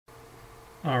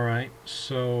All right,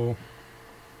 so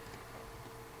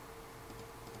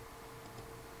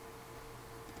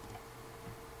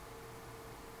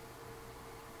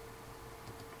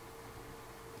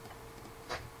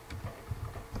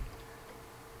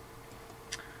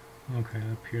okay,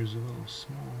 it appears a little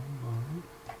small, but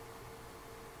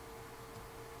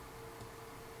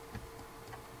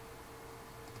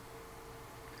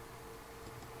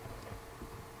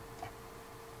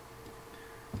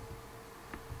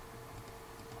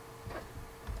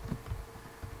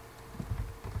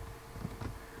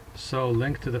so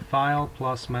link to the file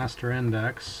plus master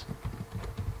index.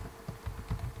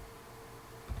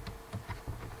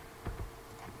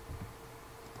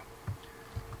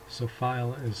 So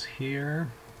file is here.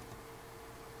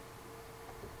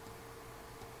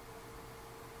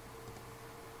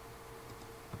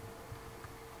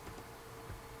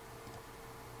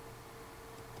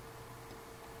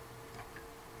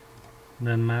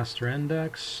 Then master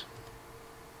index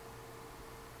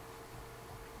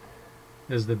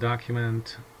is the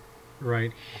document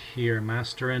right here.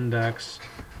 Master index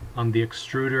on the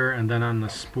extruder and then on the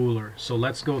spooler. So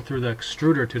let's go through the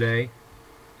extruder today,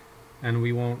 and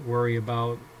we won't worry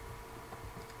about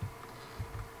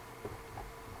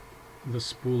the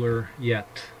spooler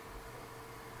yet.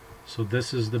 So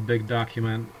this is the big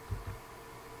document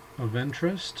of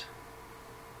interest.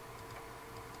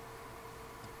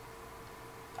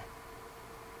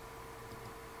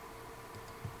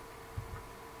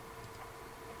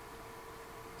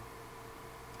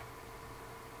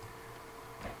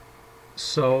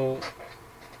 So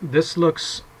this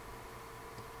looks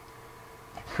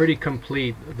pretty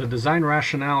complete. The design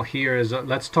rationale here is,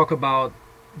 let's talk about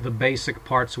the basic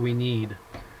parts we need.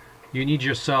 You need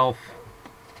yourself,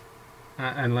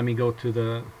 and let me go to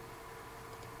the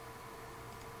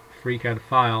FreeCAD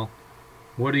file.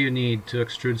 What do you need to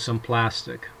extrude some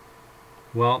plastic?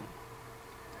 Well,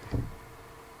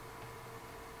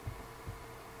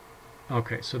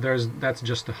 okay, so that's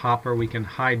just a hopper. We can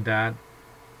hide that,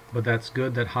 but that's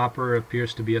good. That hopper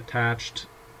appears to be attached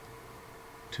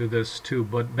to this tube.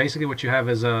 But basically what you have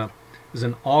is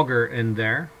an auger in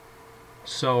there.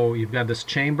 So you've got this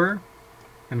chamber,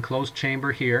 enclosed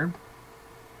chamber here.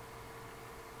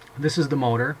 This is the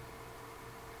motor.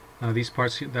 These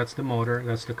parts, that's the motor,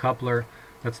 that's the coupler,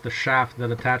 that's the shaft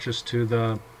that attaches to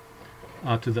the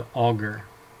auger.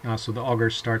 So the auger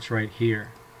starts right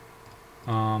here.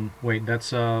 Wait,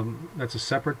 that's a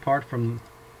separate part from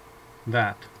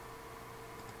that.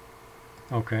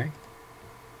 Okay,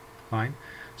 fine.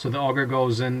 So the auger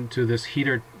goes into this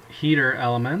heater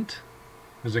element.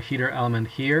 There's a heater element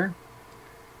here.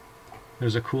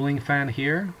 There's a cooling fan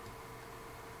here.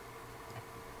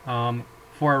 For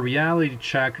a reality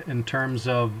check in terms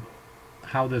of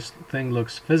how this thing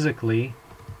looks physically,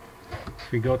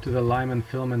 if we go to the Lyman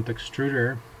Filament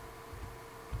Extruder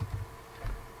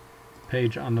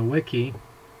page on the wiki,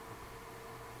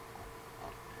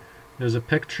 there's a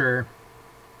picture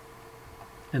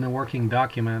in a working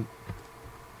document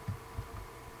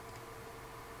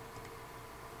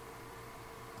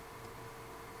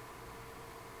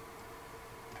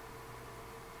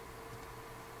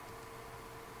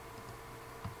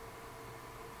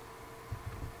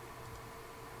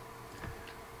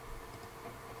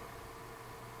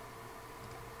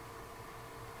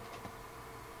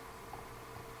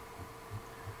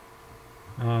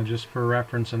just for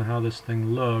reference on how this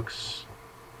thing looks.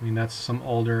 I mean, that's some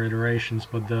older iterations,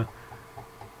 but the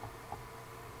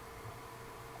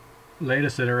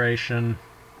latest iteration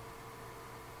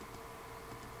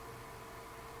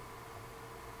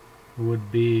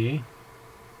would be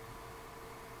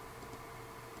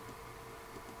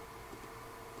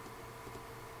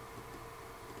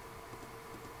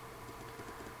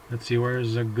let's see,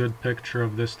 where's a good picture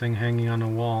of this thing hanging on a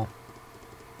wall?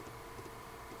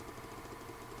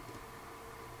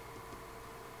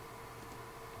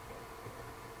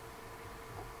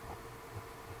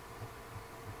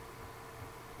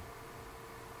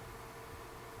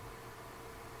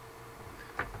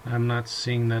 I'm not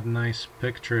seeing that nice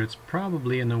picture. It's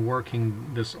probably in the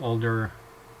working, this other,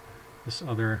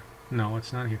 no,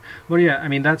 it's not here. But yeah, I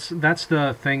mean, that's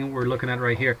the thing we're looking at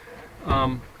right here.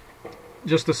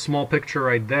 Just a small picture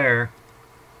right there.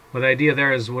 But the idea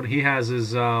there is what he has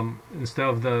is, instead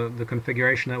of the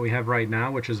configuration that we have right now,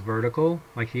 which is vertical,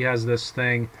 like he has this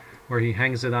thing where he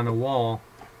hangs it on a wall,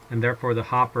 and therefore the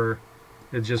hopper,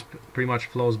 it just pretty much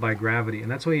flows by gravity. And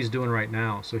that's what he's doing right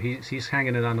now. So he's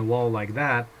hanging it on the wall like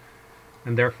that,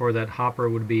 and therefore that hopper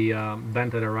would be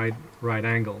bent at a right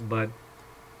angle. But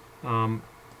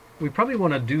we probably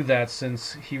want to do that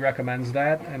since he recommends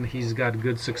that, and he's got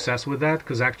good success with that,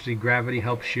 because actually gravity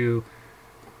helps you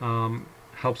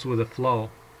helps with the flow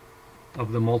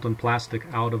of the molten plastic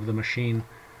out of the machine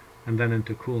and then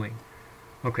into cooling.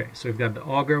 Okay, so we've got the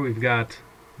auger, we've got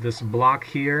this block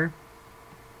here.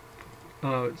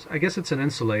 I guess it's an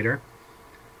insulator.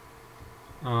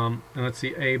 And let's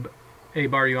see, Abe,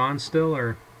 are you on still,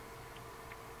 or?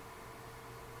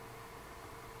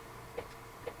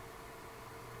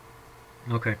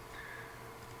 Okay,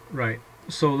 right.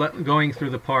 So going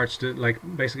through the parts to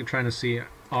basically trying to see,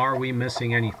 are we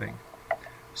missing anything?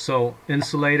 So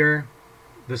insulator,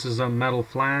 this is a metal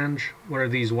flange. What are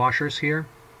these washers here?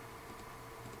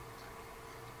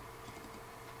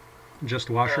 Just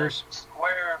washers?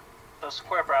 Those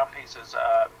square brown pieces,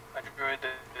 I drew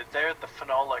they're the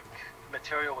phenolic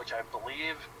material, which I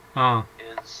believe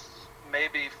is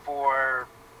maybe to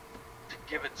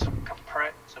give it some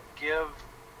give,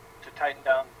 to tighten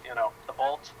down, the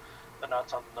bolts, the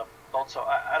nuts on the bolts. So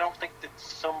I don't think it's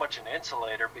so much an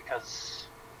insulator, because,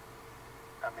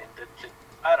 I mean,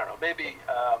 I don't know, maybe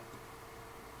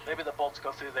the bolts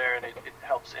go through there and it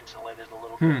helps insulate it a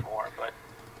little bit more, but.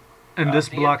 And this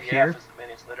block here? Is the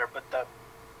main insulator, but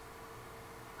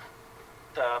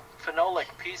the phenolic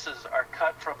pieces are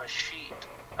cut from a sheet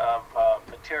of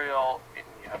material, and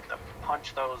you have to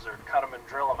punch those or cut them and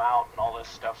drill them out and all this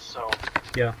stuff. So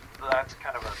yeah, that's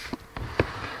kind of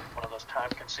one of those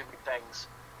time-consuming things.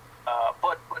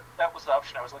 But that was the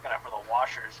option I was looking at for the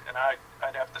washers, and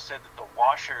I'd have to say that the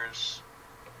washers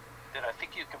that I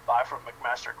think you can buy from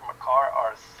McMaster McCarr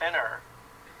are thinner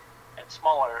and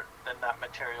smaller than that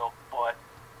material, but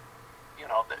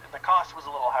the cost was a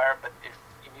little higher, but if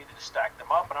you needed to stack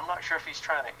them up, and I'm not sure if he's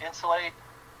trying to insulate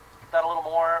that a little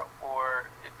more, or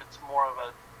if it's more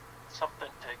of something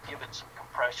to give it some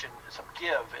compression, some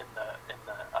give in the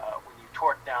when you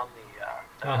torque down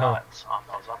the nuts on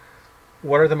those.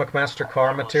 What are the McMaster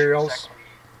car materials?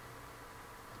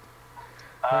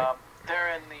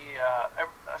 They're in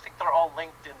I think they're all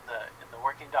linked in the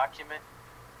working document.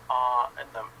 And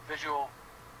the visual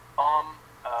BOM,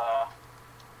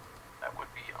 that would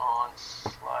be on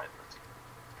slide. Let's see.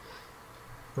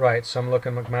 Right, so I'm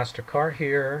looking at McMaster car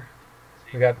here.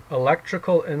 We got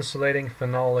electrical insulating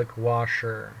phenolic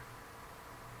washer.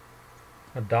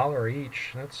 $1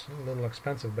 each. That's a little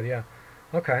expensive, but yeah.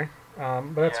 Okay,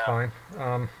 but that's fine.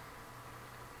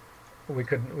 We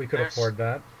could afford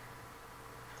that.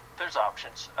 There's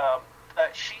options.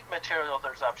 That sheet material,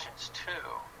 there's options too.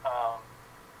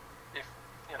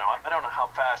 I don't know how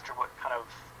fast or what kind of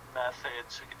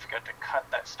methods we can figure out to cut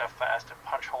that stuff fast and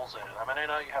punch holes in it. I mean, I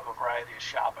know you have a variety of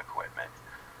shop equipment.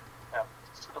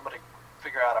 Somebody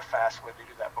figure out a fast way to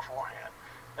do that beforehand.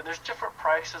 And there's different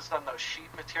prices on those sheet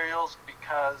materials,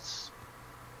 because,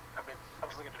 I mean, I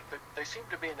was looking at it, they seem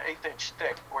to be an 1/8"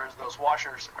 thick, whereas those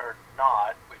washers are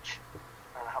not, which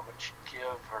I don't know how much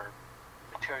give or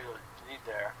material you need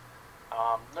there.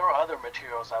 There were other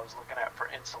materials I was looking at for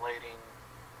insulating,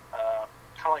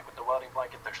 kind of like with the welding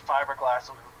blanket. There's fiberglass,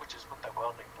 which is what the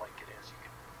welding blanket is.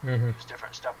 You can use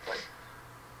different stuff, but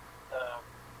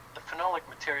the phenolic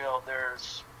material,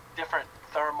 there's different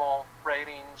thermal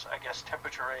ratings, I guess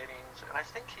temperature ratings, and I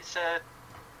think he said,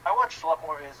 I watched a lot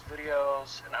more of his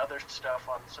videos and other stuff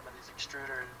on some of these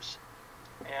extruders,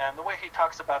 and the way he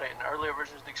talks about it in earlier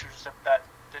versions of the extruder stuff, that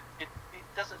it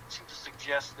doesn't seem to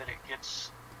suggest that it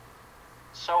gets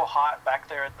so hot back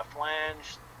there at the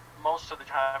flange. Most of the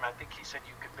time, I think he said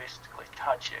you could basically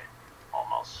touch it,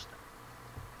 almost.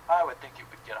 I would think it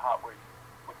would get hot where you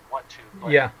wouldn't want to,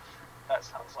 but yeah, that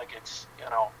sounds like it's,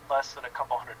 less than a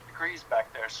couple hundred degrees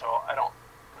back there, so I don't,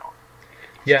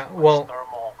 yeah, well,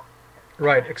 thermal.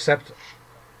 Right, except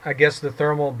I guess the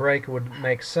thermal break would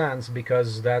make sense,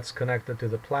 because that's connected to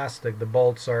the plastic. The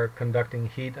bolts are conducting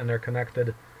heat, and they're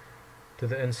connected to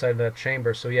the inside of that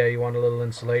chamber, so yeah, you want a little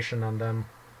insulation on them,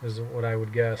 is what I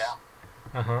would guess. Yeah.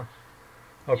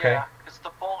 Okay. Yeah, because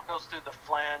the bolt goes through the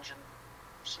flange, and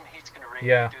some heat's going to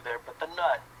radiate through there, but the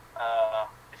nut,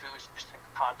 if it was just in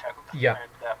contact with the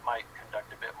flange, that might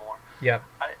conduct a bit more. Yeah.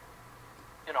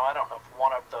 I don't know if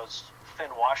one of those thin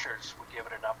washers would give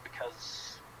it enough,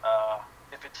 because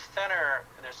if it's thinner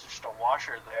and there's just a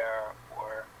washer there,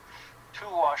 or 2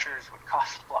 washers would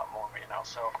cost a lot more,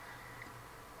 so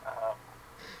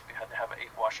we had to have 8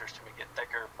 washers to make it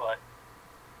thicker, but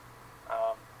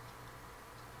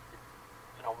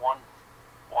 1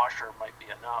 washer might be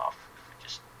enough if we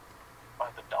just buy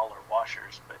the $1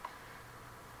 washers, but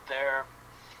I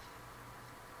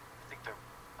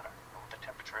don't know what the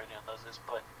temperature rating on those is,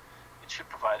 but it should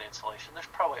provide insulation.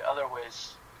 There's probably other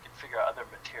ways we can figure out other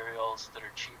materials that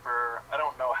are cheaper. I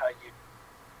don't know how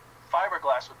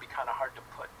fiberglass would be kind of hard to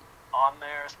put on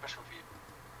there, especially if you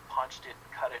punched it,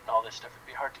 cut it, and all this stuff, it'd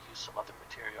be hard to use some other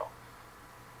material.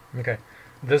 Okay.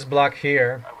 This block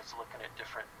here. I was looking at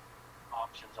different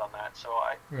options on that, so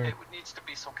it needs to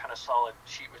be some kind of solid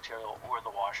sheet material or the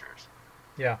washers.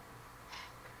 Yeah.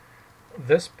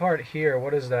 This part here,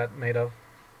 what is that made of?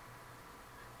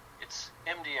 It's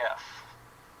MDF.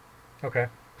 Okay.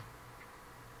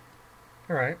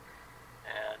 All right.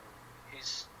 And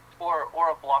or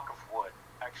a block of wood.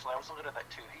 Actually, I was looking at that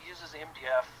too. He uses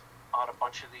MDF on a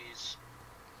bunch of these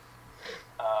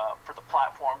for the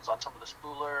platforms on some of the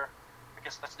spooler. I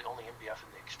guess that's the only MDF in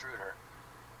the extruder.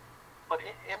 But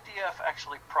MDF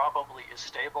actually probably is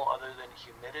stable other than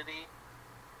humidity.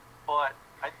 But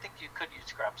I think you could use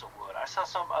scraps of wood. I saw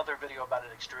some other video about an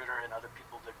extruder and other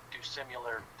people that do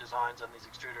similar designs on these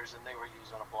extruders, and they were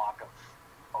using a block of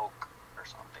oak or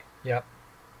something. Yep.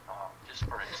 Just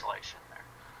for insulation there.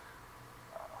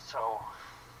 So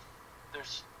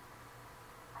there's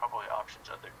probably options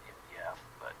other than MDF,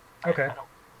 but okay. I don't.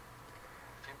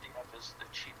 If MDF is the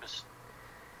cheapest,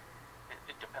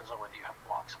 it depends on whether you have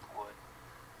blocks of wood.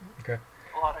 Okay.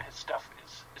 A lot of his stuff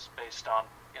is based on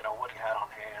what he had on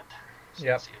hand. His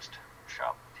yep. easiest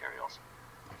shop materials.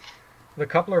 The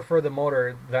coupler for the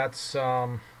motor, that's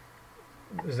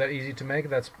is that easy to make?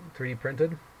 That's 3D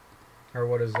printed, or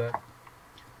what is that?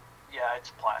 Yeah, it's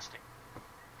plastic.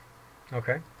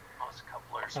 Okay. Most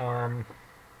couplers are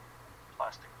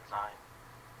plastic design,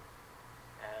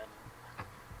 and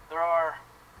there are.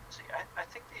 See, I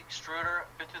think the extruder.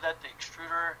 I've been through that. The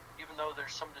extruder, even though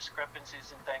there's some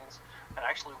discrepancies in things, and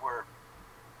actually we're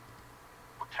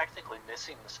technically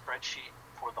missing the spreadsheet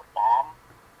for the BOM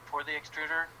for the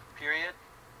extruder. Period.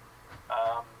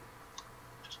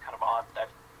 Just kind of odd that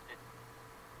it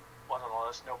wasn't on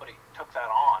us. Nobody took that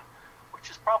on, which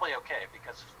is probably okay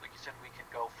because, like you said, we could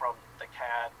go from the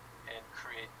CAD and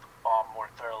create the BOM more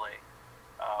thoroughly.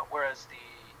 Whereas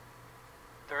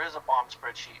there is a BOM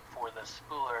spreadsheet for the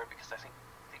spooler because I think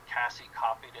Cassie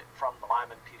copied it from the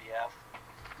Lyman PDF.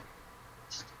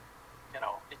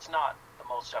 It's not the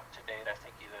most up to date, I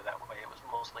think, either that way. It was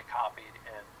mostly copied,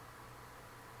 and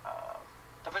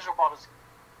the visual BOM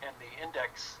and the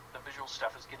index, the visual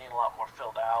stuff is getting a lot more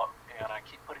filled out, and I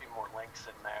keep putting more links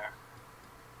in there.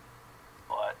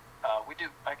 But we do,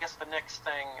 I guess the next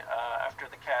thing after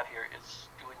the CAD here is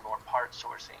doing more part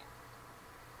sourcing.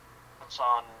 What's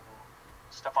on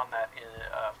stuff on that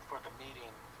for the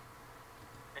meeting,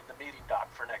 in the meeting doc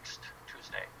for next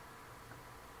Tuesday.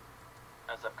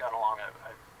 As I've gone along,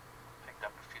 I've picked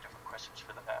up a few different questions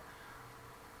for that.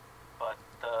 But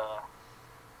the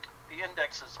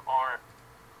indexes aren't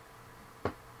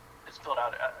filled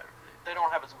out. They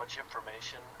don't have as much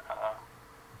information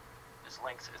as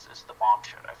links as the BOM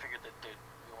should. I figured that we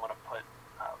want to put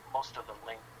most of the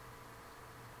links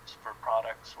for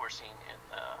product sourcing in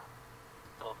the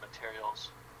bill of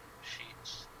materials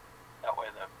sheets. That way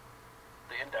the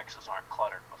indexes aren't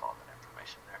cluttered with all that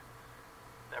information there.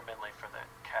 They're mainly for the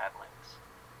CAD links.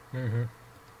 Mm-hmm.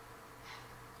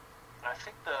 And I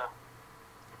think they're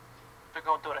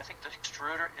going through it. I think the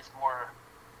extruder is more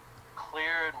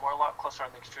clear and a lot closer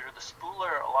on the extruder. The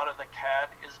spooler, a lot of the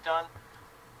CAD is done.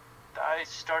 I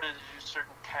started to do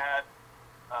certain CAD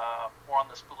more on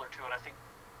the spooler too, and I think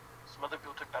some other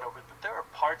people took that over. But there are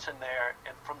parts in there,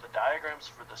 and from the diagrams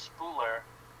for the spooler,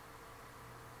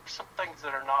 some things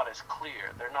that are not as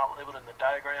clear. They're not labeled in the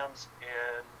diagrams,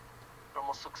 and it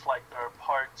almost looks like there are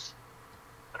parts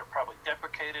that are probably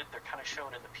deprecated. They're kind of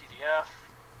shown in the PDF,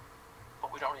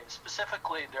 but we don't need.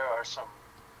 Specifically, there are some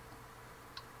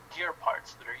gear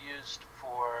parts that are used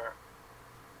for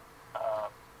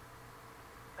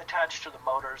attached to the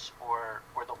motors or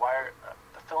where the wire,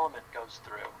 the filament goes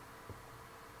through.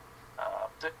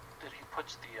 That he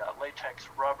puts the latex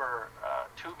rubber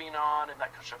tubing on and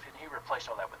that kind of stuff, and he replaced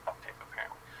all that with duct tape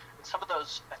apparently. And some of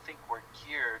those I think were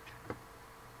geared. It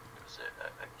was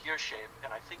a gear shape,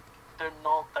 and I think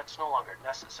that's no longer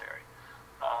necessary.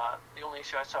 The only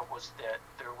issue I saw was that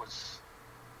there was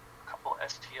a couple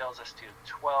STLs,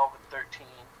 STL12 and 13.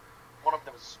 One of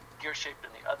them is gear shaped,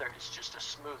 and the other is just a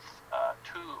smooth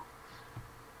tube.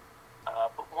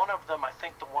 But one of them, I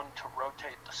think the one to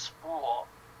rotate the spool,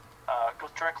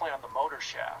 goes directly on the motor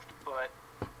shaft, but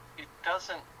it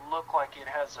doesn't look like it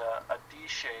has a D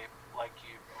shape like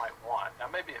you might want. Now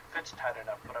maybe it fits tight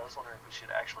enough, but I was wondering if we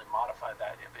should actually modify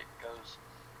that if it goes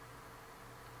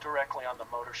directly on the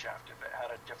motor shaft. If it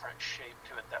had a different shape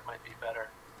to it, that might be better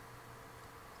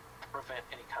to prevent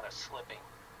any kind of slipping.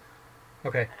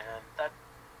 Okay. And that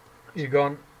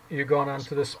you're going on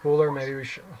to the spooler. Maybe we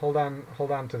should hold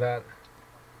on to that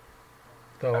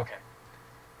though. Okay.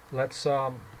 Let's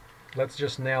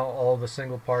just nail all the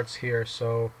single parts here.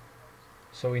 So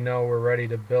so we know we're ready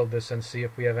to build this and see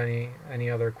if we have any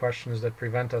other questions that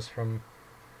prevent us from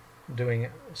doing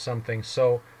something.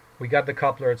 So we got the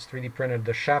coupler, it's 3D printed.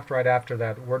 The shaft right after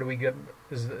that, where do we get,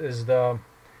 is the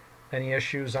any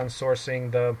issues on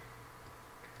sourcing the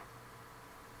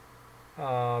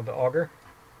auger?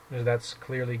 That's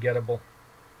clearly gettable.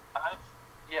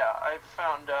 I've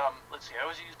found, let's see, I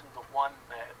was using the one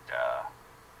that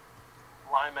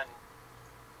Lyman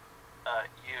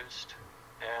used,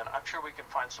 and I'm sure we can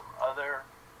find some other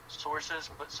sources,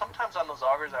 but sometimes on those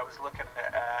augers I was looking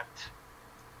at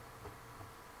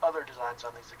other designs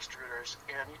on these extruders,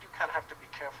 and you do kind of have to be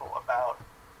careful about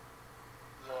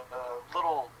the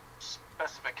little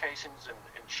specifications and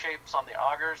shapes on the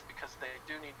augers, because they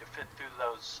do need to fit through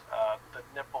those the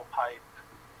nipple pipe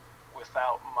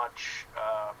without much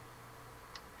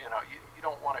you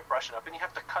don't want it brushing up, and you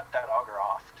have to cut that auger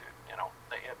off to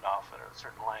the end off at a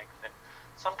certain length. And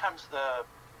sometimes the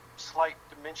slight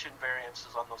dimension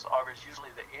variances on those augers,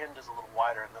 usually the end is a little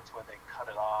wider, and that's why they cut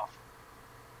it off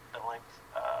the length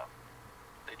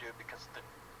they do, because the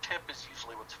tip is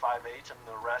usually what's 5/8 and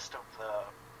the rest of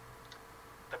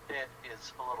the bit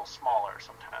is a little smaller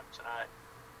sometimes. And I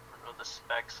don't know the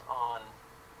specs on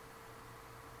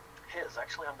his.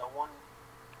 Actually, on the one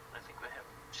I think we have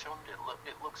shown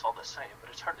it looks all the same, but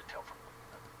it's hard to tell from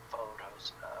the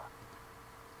photos.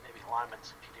 Maybe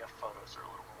Lyman's PDF photos are a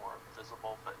little more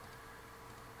visible, but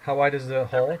how wide is the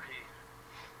hole? Be,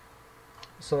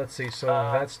 so let's see. So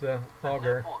that's the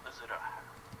auger.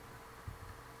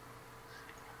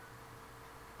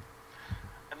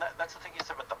 And that's the thing he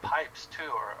said about the pipes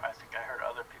too, or I think I heard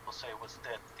other people say, was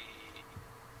that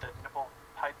the nipple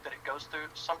pipe that it goes through,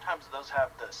 sometimes those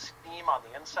have the seam on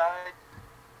the inside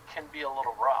can be a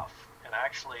little rough, and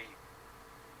actually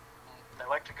they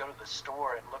like to go to the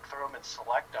store and look through them and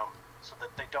select them so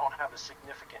that they don't have a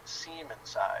significant seam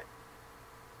inside,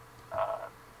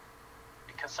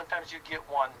 because sometimes you get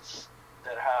ones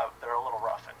that they're a little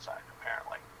rough inside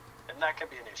apparently, and that can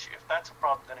be an issue. If that's a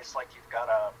problem, then it's like you've got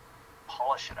to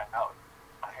polish it out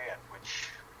by hand, which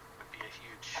would be a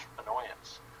huge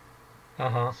annoyance.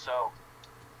 So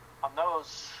on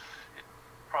those, it'd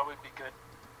probably be good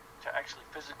to actually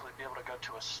physically be able to go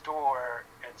to a store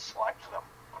and select them.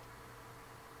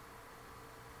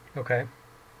 Okay.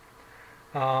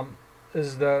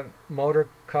 Is the motor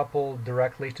coupled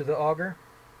directly to the auger?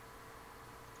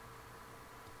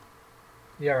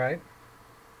 Yeah, right?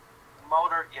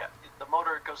 The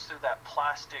motor goes through that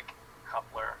plastic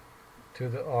coupler to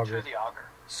the auger.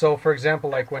 So, for example,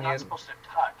 like when you're not supposed to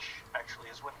touch, actually,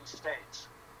 is what he states.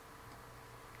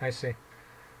 I see.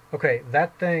 Okay,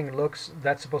 that thing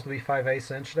that's supposed to be 5/8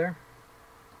 inch there?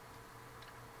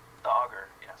 The auger,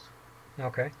 yes.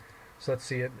 Okay. So let's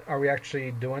see. Are we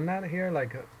actually doing that here?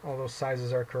 Like all those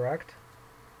sizes are correct?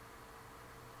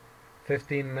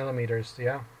 15 millimeters,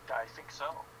 yeah? I think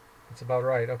so. That's about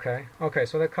right, okay. Okay,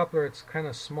 so that coupler, it's kind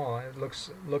of small. It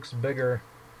looks bigger.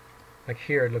 Like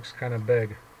here, it looks kind of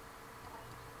big.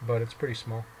 But it's pretty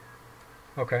small.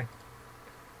 Okay.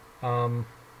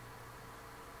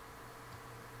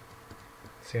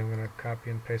 See, I'm going to copy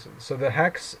and paste it. So the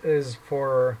hex is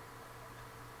for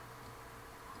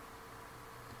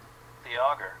the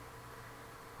auger.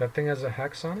 That thing has a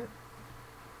hex on it?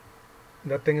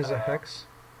 That thing is a hex?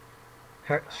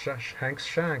 Hex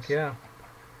shank, yeah.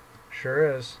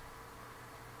 Sure is.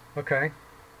 Okay.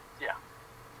 Yeah.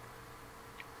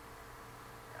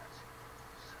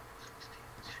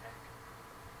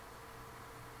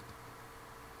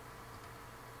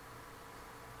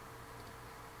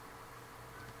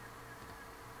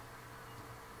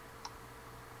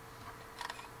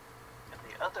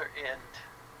 Other end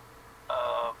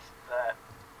of that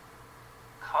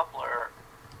coupler,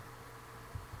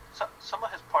 some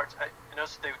of his parts, I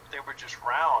noticed they were just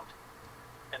round,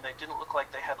 and they didn't look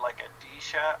like they had like a D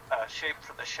shape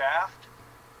for the shaft.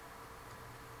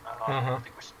 I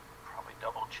think we should probably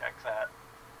double check that,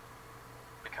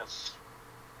 because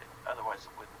otherwise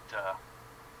it wouldn't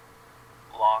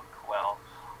lock well.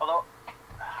 Although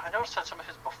I noticed that some of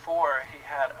his before, he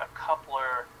had a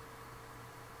coupler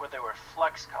where they were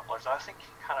flex couplers. I think he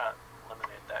kind of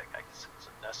eliminated that. I guess it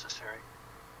wasn't necessary.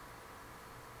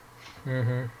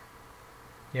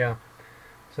 Yeah.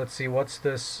 So let's see, what's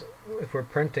this? If we're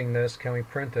printing this, can we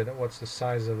print it? What's the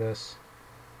size of this?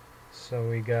 So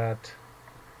we got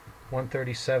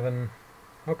 137.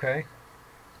 Okay.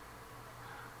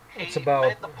 It's about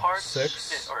made the parts,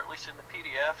 6. Or at least in the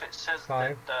PDF, it says 5.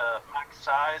 that the max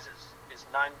size is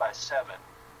 9x7.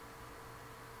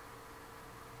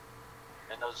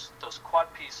 And those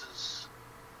quad pieces,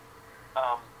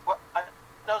 what I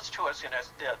noticed too, is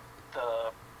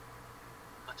the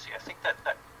let's see, I think that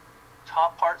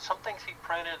top part, some things he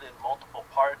printed in multiple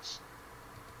parts,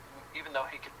 even though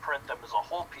he could print them as a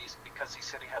whole piece because he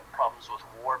said he had problems with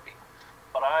warping.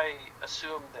 But I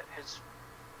assume that his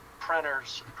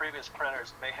previous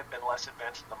printers may have been less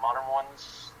advanced than the modern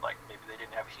ones, like maybe they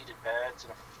didn't have heated beds,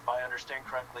 and if I understand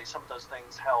correctly, some of those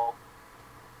things help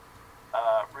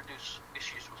reduce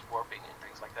issues with warping and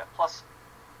things like that. Plus,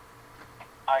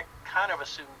 I kind of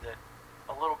assume that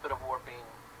a little bit of warping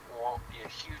won't be a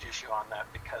huge issue on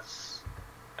that because,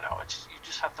 you know, you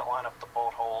just have to line up the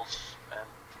bolt holes and...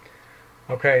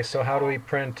 Okay, so how do we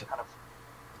print... kind of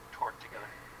torque together.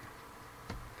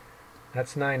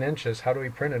 That's 9 inches. How do we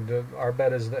print it? Our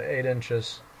bed is the 8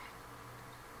 inches.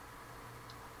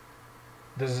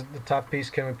 Does the top piece,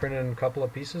 can we print it in a couple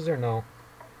of pieces or no?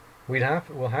 We'll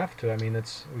have to. I mean,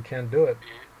 we can't do it.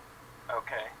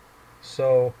 Okay.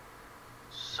 So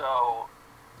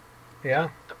yeah,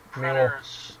 the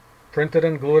printers, we'll print it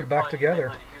and glue it back together.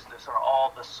 To use this are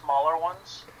all the smaller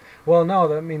ones? Well,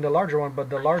 no, I mean the larger one, but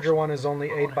the larger one is only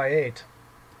 8 by 8.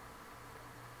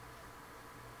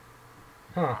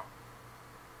 Huh.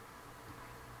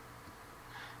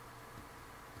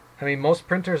 I mean, most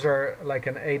printers are like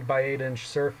an 8 by 8 inch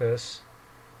surface.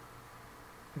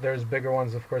 There's bigger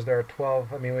ones, of course. There are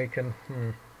 12. I mean, we can...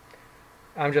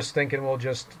 I'm just thinking we'll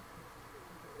just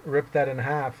rip that in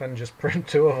half and just print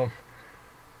 2 of them.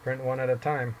 Print one at a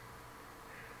time.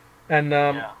 And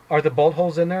yeah. Are the bolt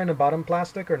holes in there in the bottom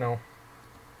plastic or no?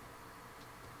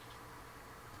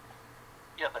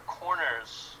 Yeah, the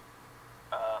corners...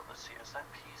 let's see, is that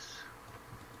piece...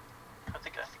 I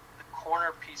think the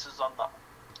corner pieces on the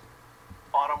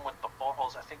bottom with the bolt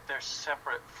holes, I think they're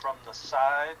separate from the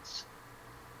sides.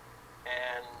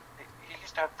 And he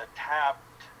used to have the tabbed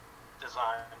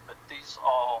design, but these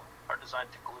all are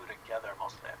designed to glue together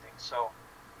mostly, I think. So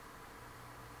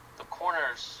the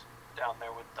corners down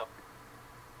there with the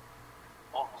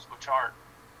bolt holes, which aren't,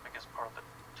 I guess, part of the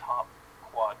top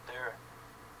quad, they're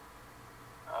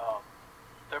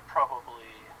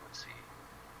probably, let's see,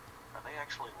 are they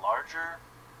actually larger?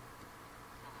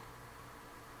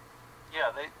 Yeah,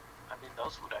 I mean,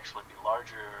 those would actually be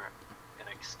larger in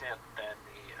extent than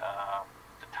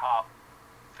the top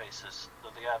faces. So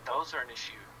yeah, those are an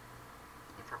issue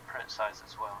for print size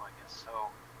as well, I guess. So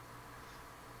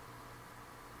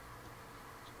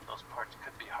those parts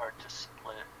could be hard to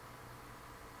split.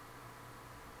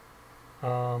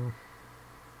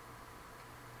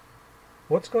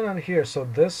 What's going on here? So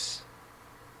this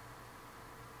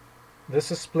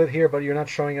is split here, but you're not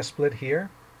showing a split here?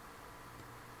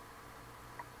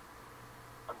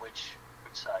 On which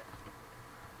side?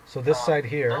 So this side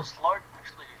here. Those large,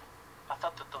 actually, I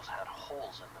thought that those had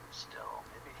holes in them still.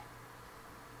 Maybe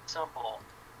simple.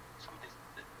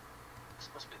 This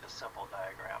must be the simple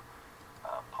diagram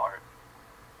part.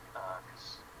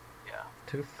 Because yeah,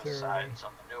 230. the sides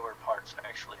on the newer parts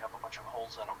actually have a bunch of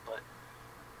holes in them, but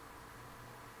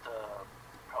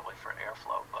probably for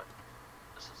airflow. But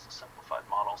this is a simplified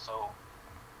model, so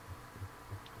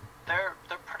they're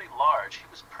pretty large. He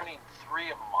was printing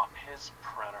 3 of them on his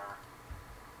printer.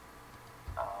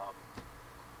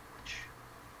 Which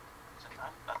is I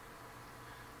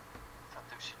thought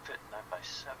they should fit 9 by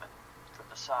 7 for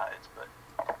the sides, but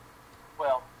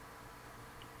well,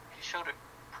 he showed it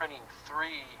printing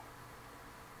 3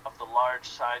 of the large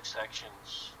side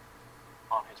sections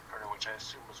on his printer, which I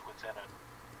assume was within a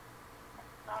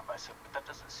 9 by 7, but that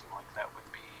doesn't seem like that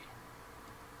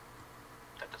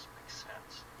doesn't make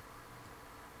sense.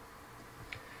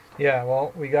 Yeah,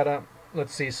 well, we gotta,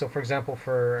 let's see, so for example,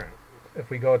 if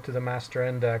we go to the master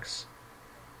index,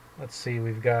 let's see,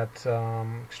 we've got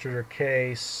extruder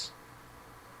case,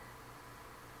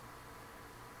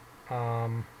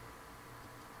 so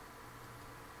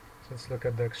let's look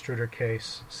at the extruder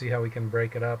case, see how we can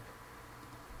break it up.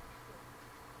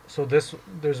 So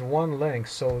there's one link,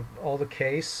 so all the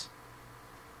case,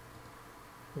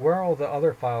 where are all the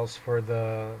other files for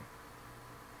the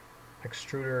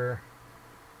extruder?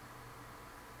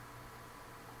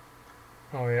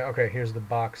 Oh yeah, okay, here's the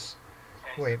box.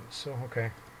 Wait, so,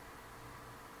 okay.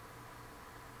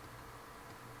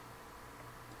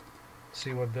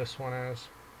 See what this one is.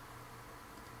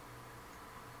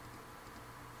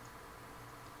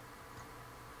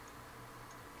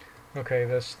 Okay,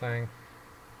 this thing.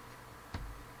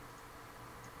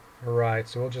 Right,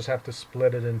 so we'll just have to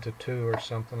split it into 2 or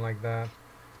something like that.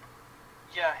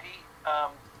 Yeah,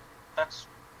 that's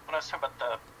when I was talking about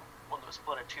the one that was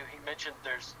split in 2, he mentioned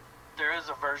there is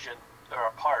a version, there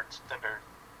are parts that are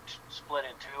split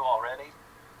in 2 already,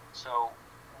 so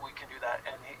we can do that.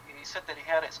 And he said that he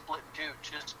had it split in 2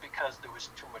 just because there was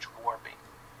too much warping.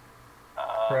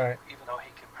 Right. even though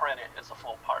he can print it as a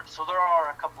full part. So there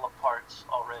are a couple of parts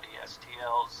already,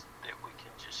 STLs, that we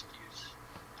can just use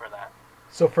for that.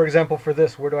 So for example, for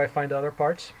this, where do I find other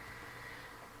parts?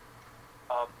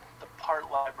 The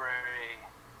part library,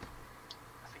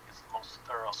 I think, is the most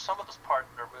thorough. Some of those parts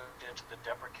are moved into the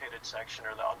deprecated section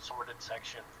or the unsorted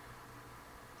section,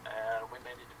 and we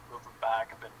may need to move them back.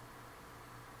 I've been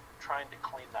trying to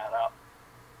clean that up.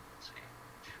 Let's see.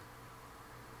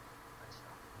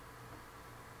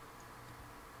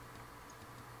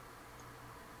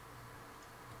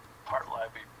 Part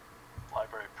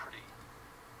library pretty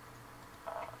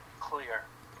clear.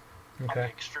 Okay. On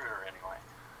the extruder anyway.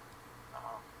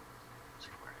 Let's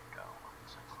see where it go.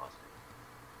 So close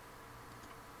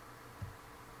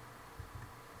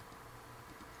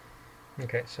it.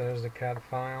 Okay, so there's the CAD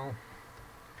file.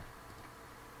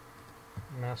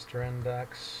 Master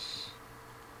index.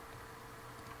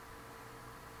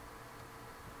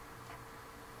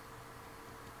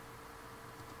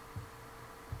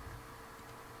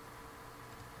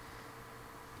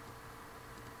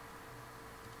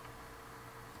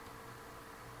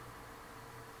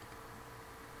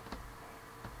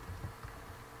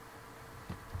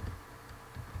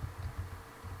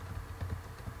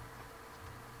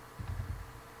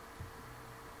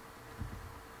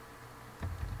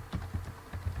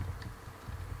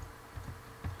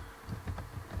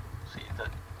 See,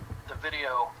 the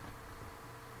video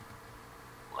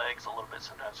lags a little bit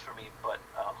sometimes for me, but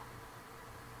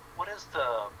what is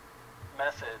the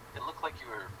method? It looked like you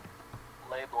were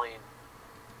labeling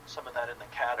some of that in the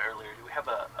CAD earlier. Do we have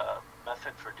a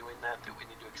method for doing that we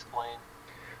need to explain?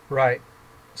 Right.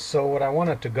 So what I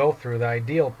wanted to go through, the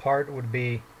ideal part would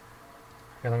be,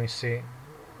 okay, let me see.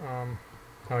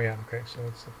 Oh yeah, okay, so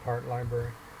it's the part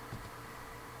library.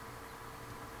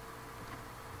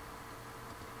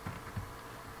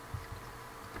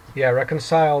 Yeah,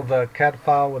 reconcile the CAD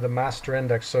file with the master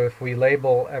index. So if we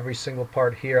label every single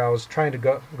part here, I was trying to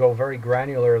go very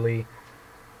granularly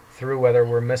through whether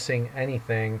we're missing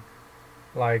anything.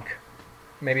 Like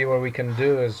maybe what we can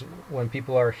do is when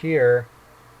people are here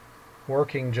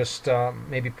working, just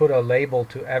maybe put a label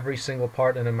to every single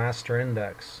part in a master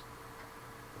index.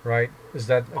 Right? Is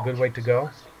that a good way to go?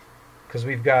 Because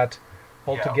we've got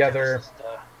altogether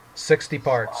 60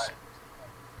 parts slide.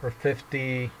 or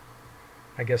 50.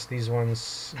 I guess these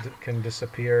ones can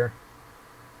disappear.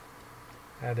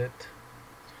 Edit.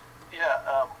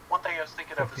 Yeah, one thing I was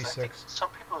thinking of is I think 56. some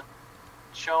people have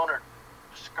shown or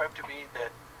described to me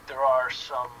that there are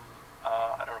some,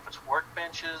 I don't know if it's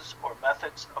workbenches or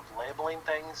methods of labeling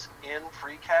things in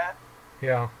FreeCAD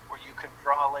Yeah. where you can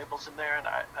draw labels in there, and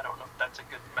I don't know if that's a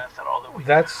good method, although we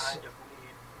That's- kind of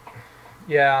need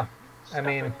Yeah. stuff I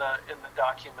mean, in the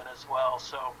document as well.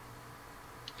 So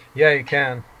yeah, you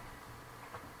can.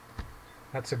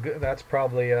 That's a good. That's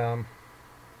probably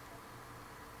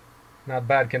not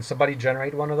bad. Can somebody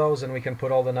generate one of those and we can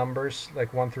put all the numbers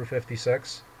like 1 through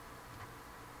 56?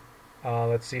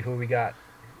 Let's see who we got.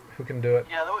 Who can do it?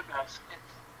 yeah, that would be nice.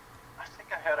 I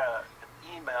think I had an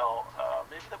email,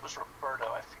 maybe that was Roberto,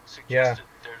 I think, suggested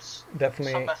there's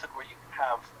Definitely. some method where you can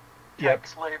have Yep.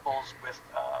 text labels with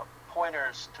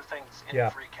pointers to things in Yeah.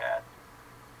 FreeCAD.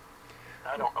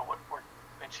 I don't know what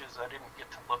workbenches. I didn't get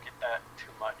to look at that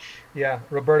too much. Yeah,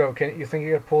 Roberto, can you think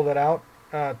you could pull that out?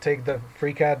 Take the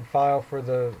FreeCAD file for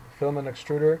the filament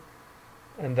extruder,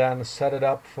 and then set it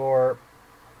up for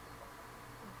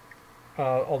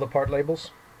all the part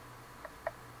labels.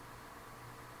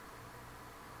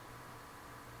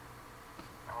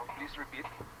 Please repeat.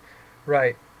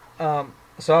 Right.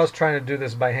 So I was trying to do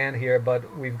this by hand here,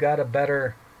 but we've got a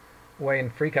better way in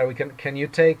FreeCAD. We can you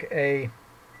take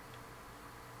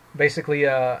basically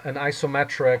an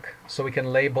isometric, so we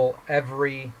can label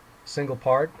every single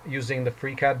part using the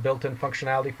FreeCAD built-in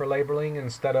functionality for labeling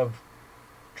instead of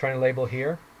trying to label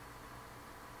here.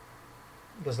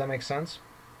 Does that make sense?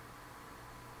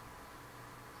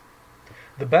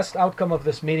 The best outcome of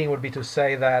this meeting would be to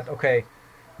say that, okay,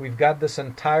 we've got this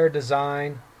entire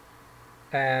design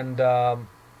and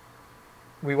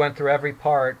we went through every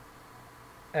part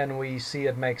and we see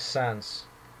it makes sense.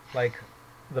 Like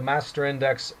the master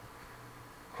index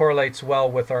correlates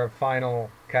well with our final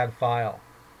CAD file.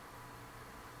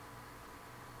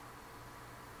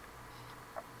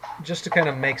 Just to kind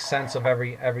of make sense of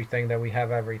everything, that we have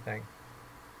everything.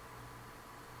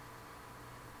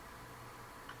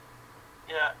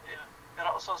 Yeah, it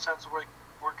also sounds like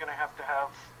we're going to have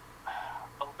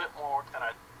a little bit more work than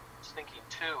I was thinking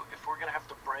too. If we're going to have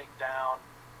to break down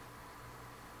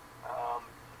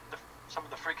some of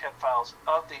the FreeCAD files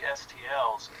of the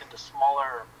STLs into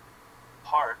smaller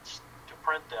parts to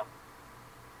print them,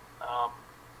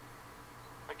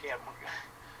 Again, we're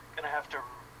going to have to,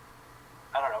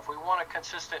 I don't know, if we want a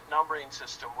consistent numbering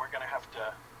system, we're going to have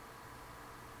to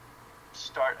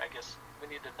start, I guess, we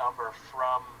need a number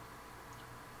from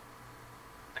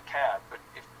the CAD, but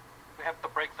if we have to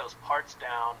break those parts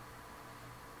down,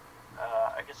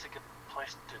 I guess a good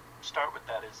place to start with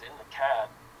that is in the CAD,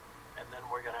 and then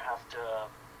we're going to have to,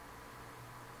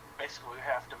 basically we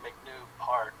have to make new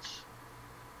parts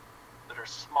that are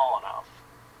small enough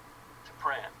to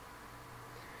print.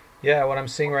 Yeah, what I'm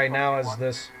seeing right now is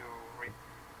this.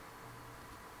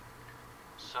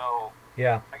 So,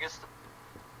 yeah, I guess the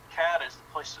CAD is the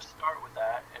place to start with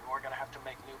that, and we're going to have to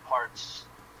make new parts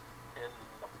in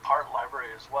the part library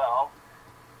as well.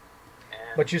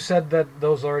 And but you said that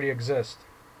those already exist.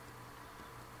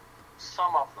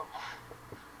 some of them.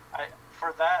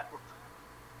 For that,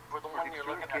 for the For one the you're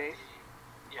extruder looking case?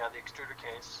 at, the extruder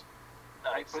case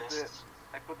that exists.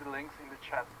 I put the links in the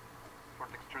chat for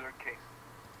the extruder case.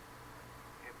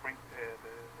 It brings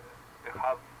the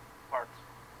hub parts.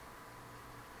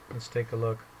 Let's take a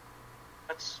look.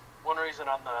 That's one reason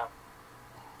on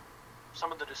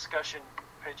some of the discussion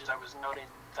pages I was noting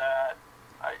that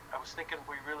I was thinking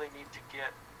we really need to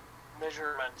get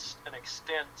measurements and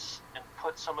extents and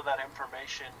put some of that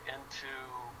information into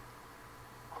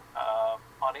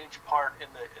on each part in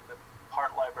the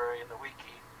part library in the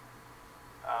wiki,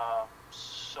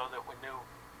 so that we know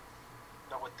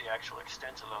what the actual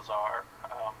extents of those are,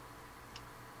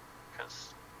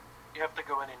 because you have to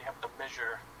go in and you have to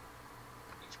measure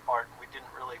each part. We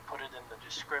didn't really put it in the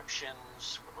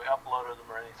descriptions when we uploaded them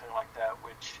or anything like that,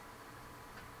 which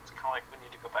it's kind of like we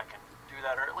need to go back and do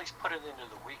that, or at least put it into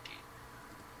the wiki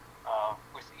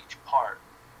with each part,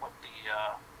 what the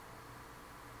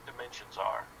dimensions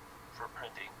are for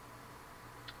printing.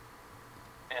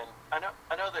 And I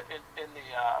know that in the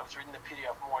I was reading the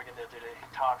PDF Morgan the other day. He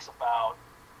talks about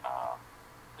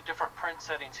the different print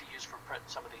settings he used for printing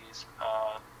some of these,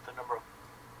 the number of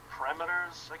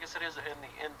parameters, I guess it is, in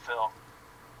the infill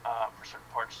for certain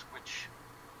parts, which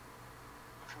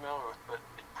I'm familiar with, but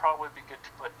it'd probably be good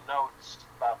to put notes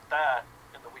about that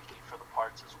in the wiki for the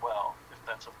parts as well, if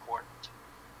that's important.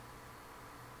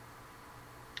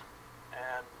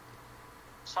 And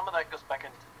some of that goes back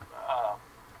into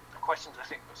the questions, I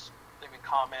think, was leaving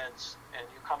comments, and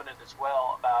you commented as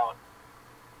well about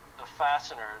the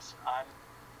fasteners. I'm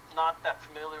not that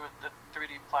familiar with the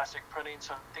 3D plastic printing,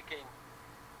 so I'm thinking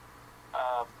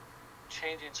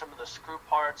changing some of the screw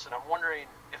parts, and I'm wondering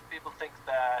if people think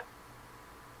that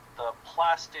the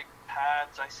plastic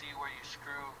pads I see where you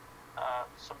screw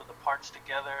some of the parts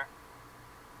together,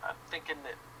 I'm thinking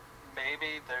that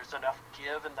maybe there's enough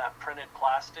give in that printed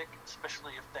plastic,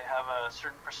 especially if they have a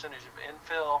certain percentage of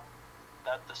infill,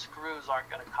 that the screws aren't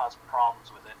going to cause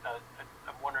problems with it.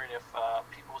 I'm wondering if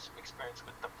people with some experience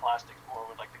with the plastics more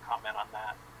would like to comment on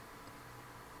that.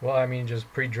 Well, I mean, just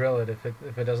pre-drill it. If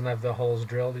it doesn't have the holes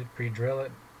drilled, you pre-drill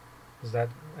it. Is that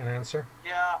an answer?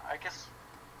 Yeah, I guess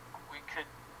we could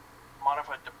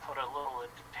modify it to put a little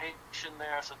indentation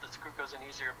there so the screw goes in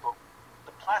easier, but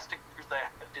the plastic screws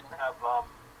that didn't have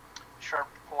sharp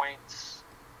points,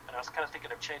 and I was kind of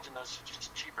thinking of changing those to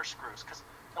just cheaper screws, because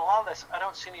in a lot of this I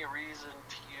don't see any reason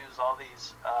to use all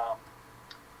these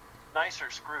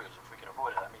nicer screws if we can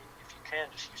avoid it. I mean, if you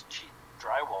can, just use cheap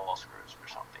drywall screws or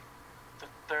something.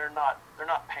 They're not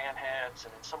pan heads,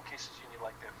 and in some cases you need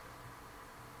like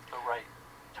the right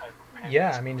type of pan.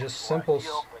 Yeah, I mean, just simple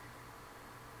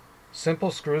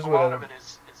screws with a lot of it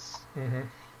is mm-hmm.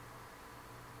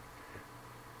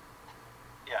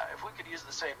 Yeah, if we could use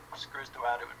the same screws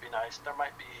throughout, it would be nice. There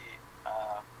might be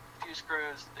a few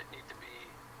screws that need to be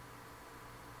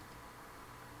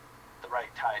the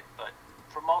right type, but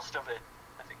for most of it,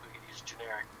 I think we could use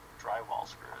generic drywall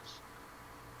screws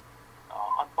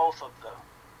on both of the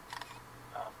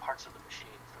parts of the machine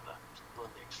for the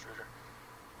extruder.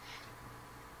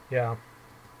 Yeah.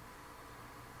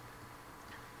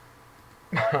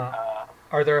 But,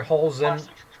 are there holes in?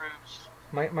 Screws.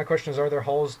 My question is, are there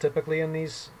holes typically in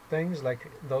these things? Like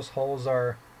those holes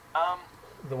are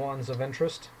the ones of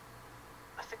interest?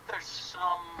 I think there's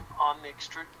some on the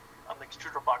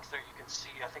extruder box there. You can see,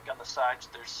 I think on the sides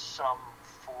there's some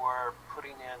for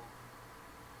putting in,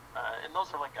 and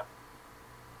those are like a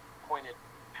pointed.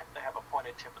 They have a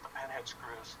pointed tip of the pinhead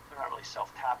screws. They're not really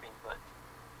self-tapping, but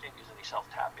didn't use any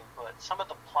self-tapping. But some of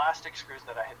the plastic screws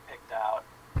that I had picked out,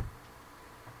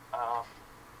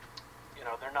 you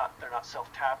know, they're not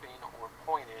self-tapping or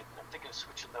pointed. And I'm thinking of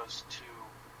switching those to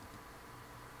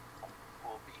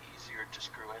will be easier to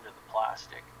screw into the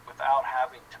plastic without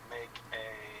having to make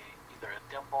either a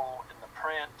dimple in the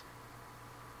print,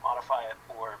 modify it,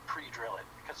 or pre-drill it.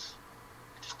 because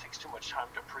it just takes too much time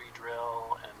to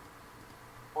pre-drill, and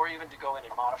or even to go in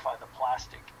and modify the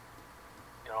plastic,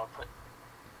 you know, and put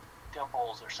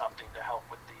dimples or something to help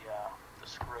with the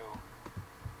screw.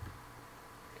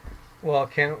 Well,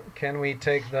 can we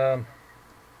take the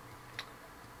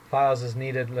files as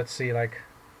needed? Let's see, like,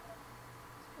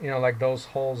 you know, like those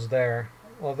holes there.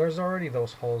 Well, there's already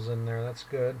those holes in there. That's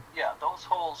good. Yeah, those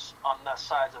holes on the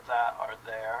sides of that are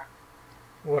there.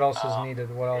 What else is needed?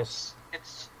 What else?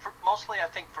 It's mostly, I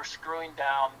think, for screwing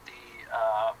down the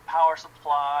power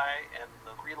supply and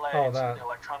the relays and the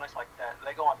electronics like that.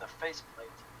 They go on the faceplate.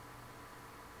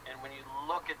 And when you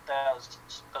look at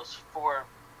those 4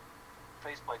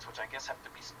 faceplates, which I guess have to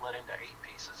be split into 8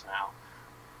 pieces now,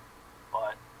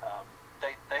 but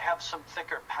they have some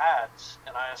thicker pads,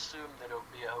 and I assume that it'll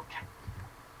be okay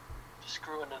to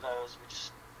screw into those. We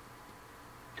just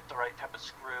get the right type of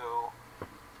screw.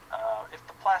 If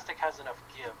the plastic has enough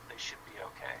give, they should be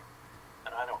okay.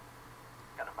 And I don't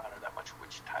kind of matter that much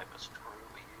which type of screw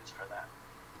we use for that.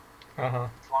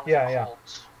 As long as it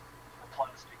holds the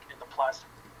plastic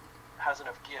has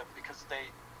enough give, because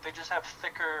they just have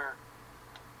thicker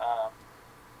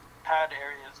pad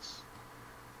areas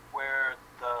where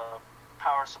the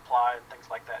power supply and things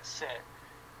like that sit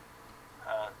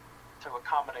to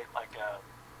accommodate like a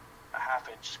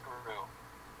 1/2-inch screw.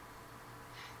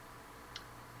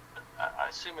 I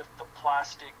assume if the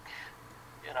plastic,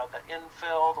 you know, the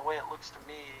infill, the way it looks to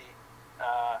me,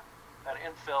 that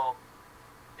infill,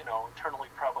 you know, internally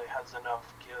probably has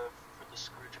enough give for the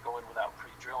screw to go in without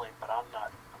pre-drilling, but I'm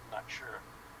not sure.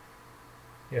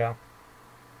 Yeah.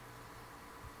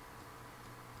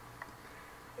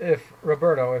 If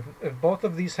Roberto, if both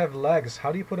of these have legs,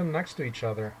 how do you put them next to each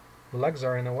other? The legs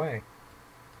are in the way.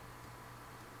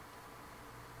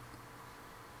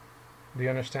 Do you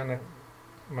understand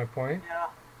my point? Yeah.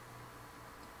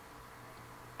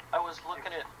 I was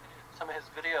looking at some of his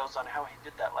videos on how he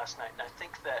did that last night, and I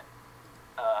think that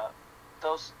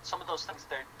some of those things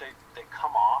they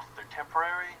come off, they're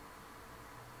temporary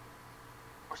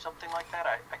or something like that.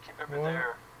 I can't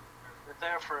remember. They're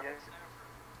there for. Yes.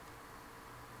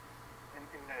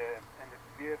 In the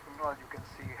VF manual, you can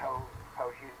see how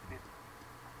he did.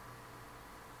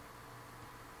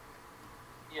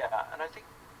 Yeah, and I think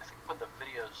when the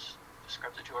videos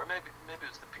describes it too, or maybe it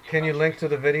was the PDF. Can you link to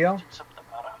the video? Something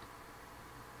about a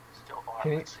still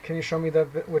bottom. Can you show me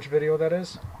that which video that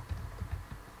is?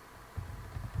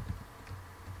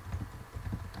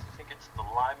 I think it's the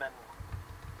Lyman.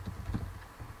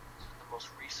 This is the most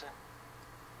recent.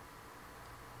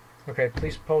 Okay,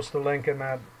 please post the link in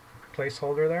that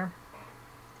placeholder there.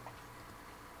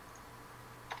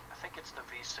 I think it's the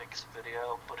V6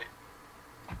 video, but it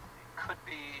could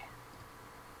be.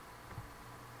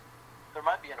 There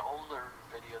might be an older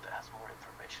video that has more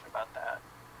information about that,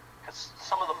 because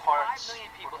some of the parts 5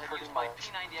 million people were have pretty used my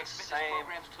much P90X the fitness same,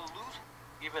 programs to lose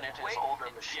even in his weight older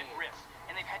and machine. get ripped,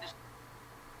 and they've had this.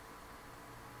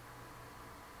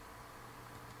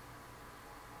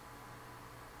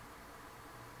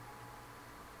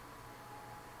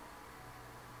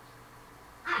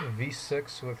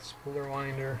 V6 with spooler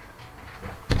winder.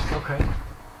 Okay.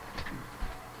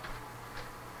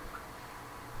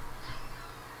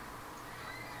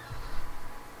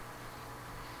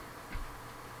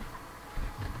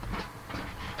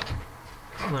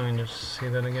 Let me just see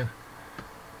that again.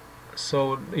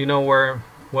 So, you know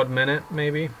what minute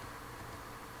maybe?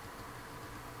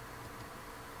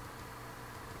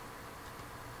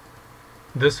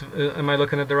 This, am I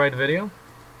looking at the right video?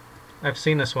 I've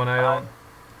seen this one, I don't...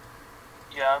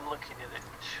 Yeah, I'm looking at it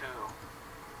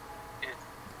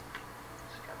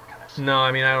too. No,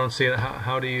 I mean, I don't see it.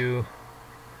 How do you...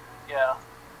 Yeah.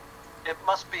 It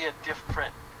must be a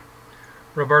different...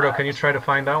 Roberto, can you try to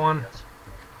find that one?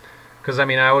 Because, I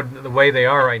mean, the way they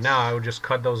are right now, I would just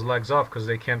cut those legs off because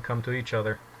they can't come to each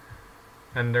other.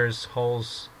 And there's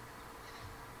holes...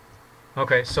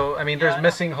 Okay, so, I mean, there's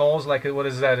missing holes, like, what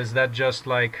is that? Is that just,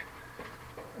 like,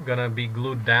 gonna be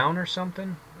glued down or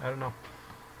something? I don't know.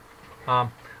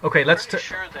 Okay, let's... I'm pretty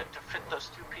sure that to fit those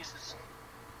two pieces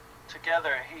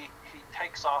together, he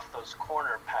takes off those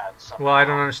corner pads somehow. Well, I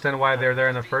don't understand why they're there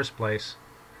in the first place.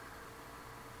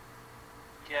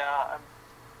 Yeah, I'm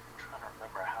trying to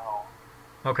remember how.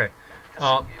 Okay.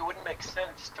 It wouldn't make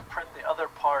sense to print the other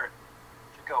part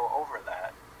to go over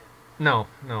that. No,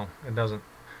 it doesn't.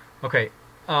 Okay,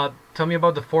 tell me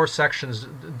about the 4 sections.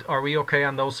 Are we okay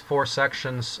on those 4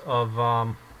 sections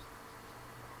of...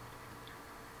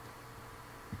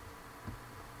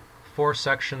 4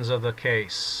 sections of the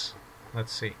case.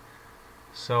 Let's see.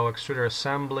 So, extruder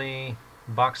assembly,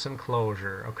 box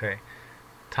enclosure. Okay.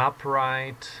 Top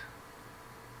right,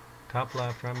 Top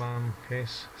left, right bottom,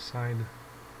 case, side,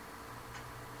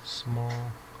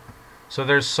 small. So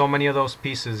there's so many of those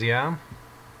pieces, yeah?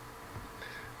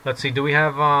 Let's see, do we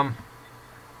have,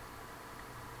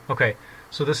 okay,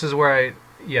 so this is where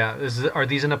are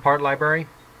these in a part library?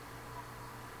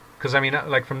 Because, I mean,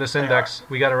 like from this index,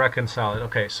 we got to reconcile it.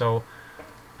 Okay, so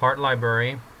part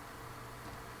library.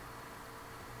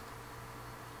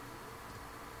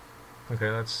 Okay,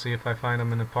 let's see if I find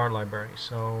them in the part library.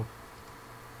 So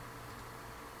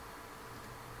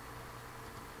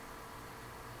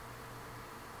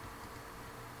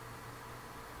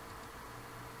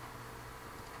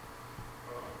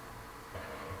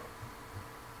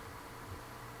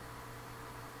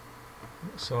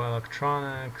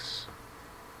electronics,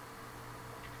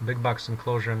 big box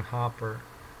enclosure and hopper.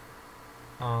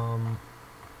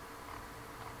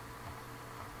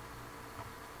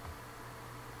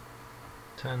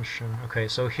 Tension. Okay,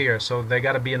 so here, so they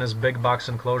got to be in this big box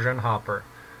enclosure and hopper.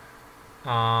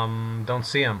 Don't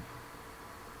see them.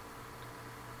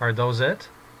 Are those it?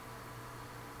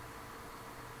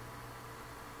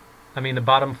 I mean, the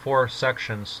bottom 4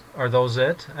 sections. Are those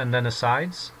it? And then the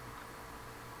sides?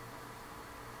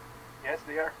 Yes,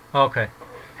 they are. Okay.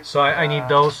 So I need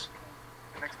those.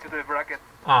 Next to the bracket.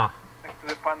 Ah. Next to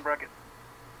the fan bracket.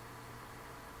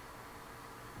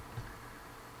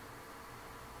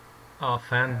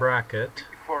 Fan bracket.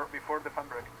 Before the fan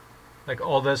bracket. Like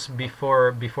all this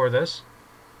before this?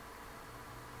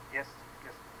 Yes.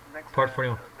 Next. Part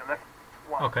 41. The left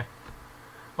one. Okay.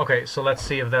 Okay, so let's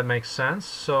see if that makes sense.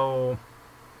 So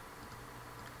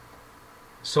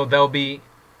that'll be,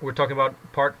 we're talking about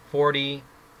part 40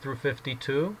 through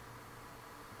 52.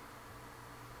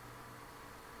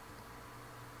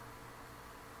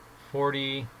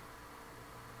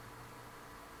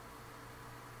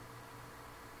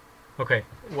 Okay,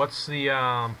 what's the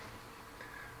are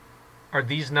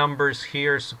these numbers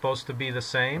here supposed to be the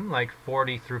same, like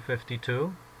 40 through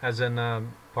 52, as in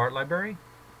part library?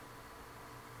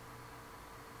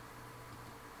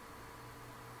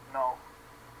 No.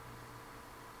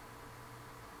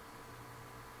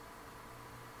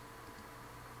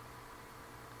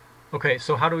 Okay,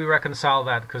 so how do we reconcile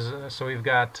that? Because so we've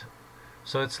got,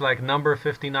 so it's like number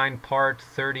 59, part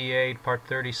 38, part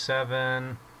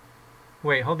 37.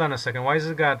 Wait, hold on a second. Why has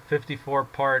it got 54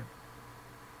 part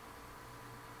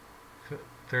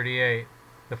 38?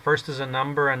 The first is a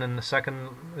number and then the second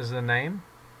is the name?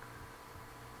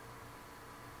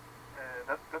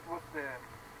 That was the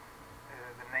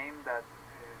name that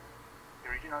the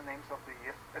original names of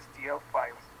the STL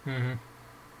files. Mm-hmm.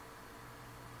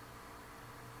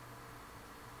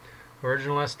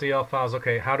 Original STL files.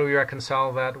 Okay, how do we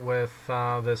reconcile that with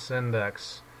this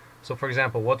index? So, for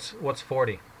example, what's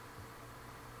 40?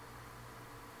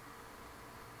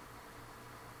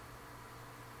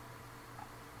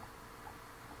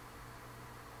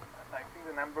 I think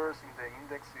the numbers in the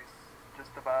index is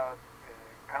just about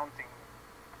counting.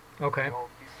 Okay. The old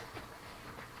pieces.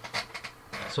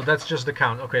 So that's just the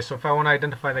count. Okay, so if I want to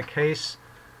identify the case,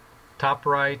 top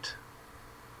right,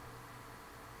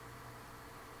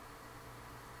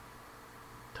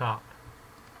 top.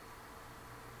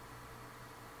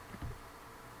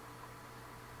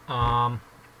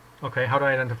 Okay, how do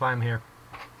I identify them here?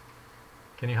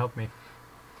 Can you help me?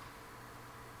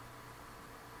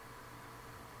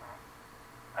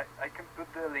 I can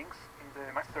put the links in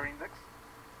the master index.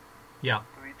 Yeah.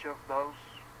 To each of those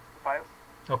files.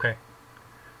 Okay,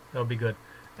 that'll be good.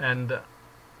 And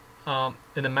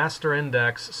in the master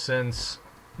index, since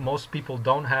most people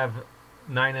don't have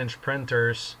 9-inch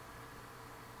printers,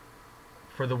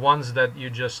 for the ones that you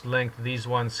just linked, these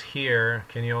ones here,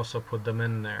 can you also put them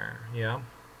in there? Yeah,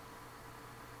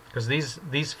 because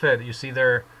these fit. You see,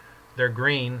 they're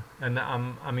green, and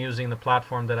I'm using the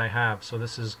platform that I have. So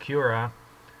this is Cura,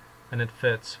 and it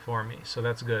fits for me. So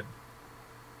that's good.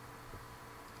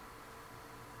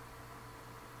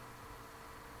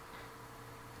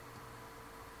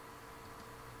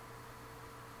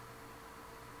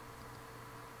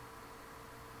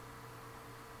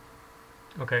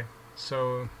 Okay,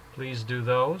 so please do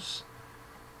those.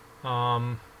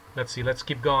 Let's see, let's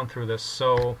keep going through this.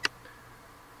 So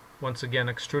once again,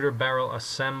 extruder barrel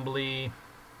assembly.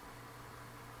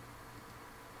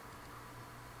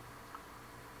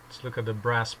 Let's look at the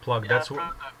brass plug. Yeah, That's for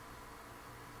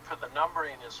the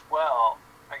numbering as well.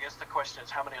 I guess the question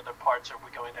is, how many other parts are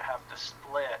we going to have to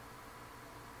split?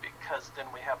 Because then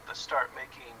we have to start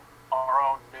making our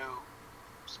own new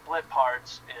split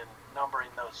parts and numbering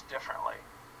those differently.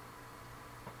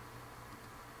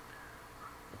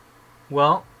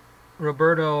 Well,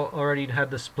 Roberto already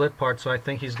had the split part, so I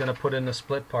think he's going to put in the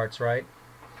split parts, right?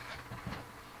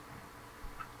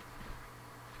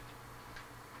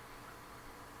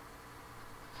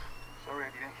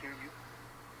 hear you.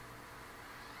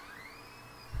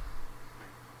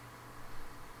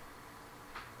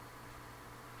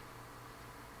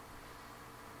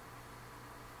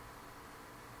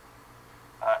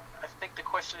 I think the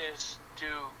question is, do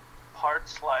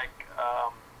parts like,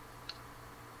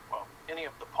 well, any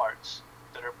of the parts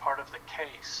that are part of the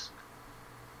case,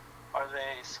 are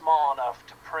they small enough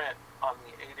to print on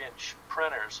the 8-inch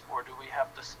printers, or do we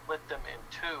have to split them in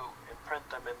two and print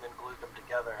them and then glue them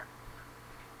together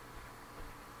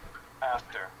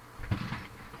after?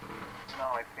 No,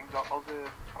 I think that all the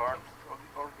parts,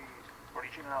 all the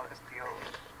original steel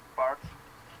parts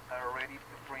are ready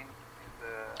to print in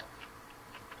the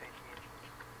 8-inch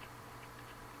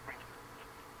printer.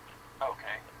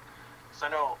 Okay. So I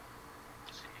know,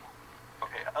 let's see.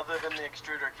 Okay, other than the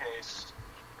extruder case,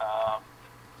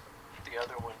 the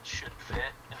other one should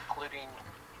fit, including,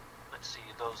 let's see,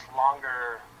 those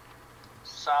longer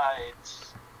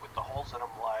sides with the holes in them,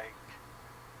 like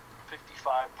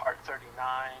 55 part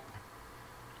 39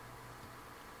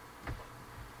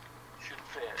 should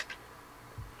fit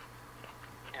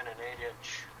in an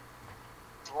 8-inch.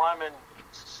 Lyman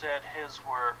said his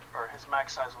were, or his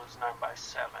max size was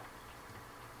 9x7.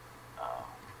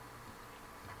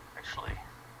 Actually,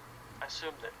 I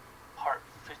assume that part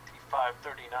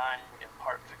 5539 and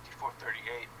part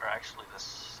 5438 are actually the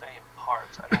same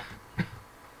parts. I don't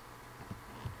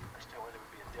understand why there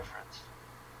would be a difference.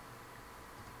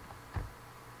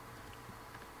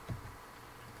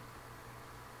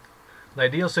 The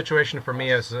ideal situation for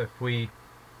me is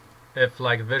if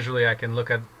like visually I can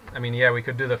look at, I mean, yeah, we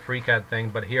could do the FreeCAD thing,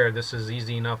 but here this is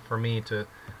easy enough for me to,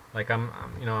 like,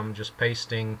 I'm just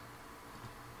pasting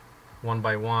one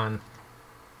by one.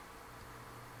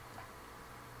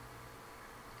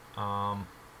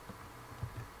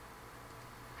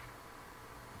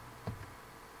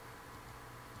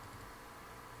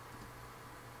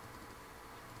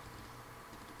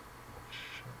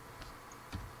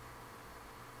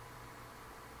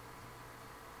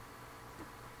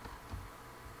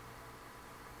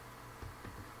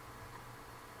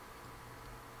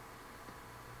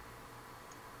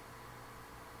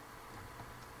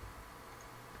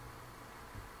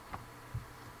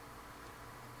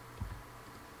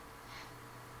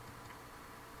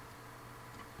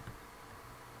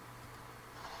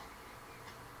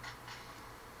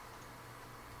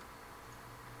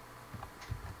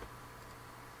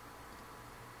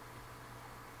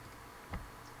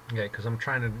 Okay, because I'm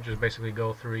trying to just basically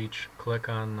go through each, click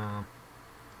on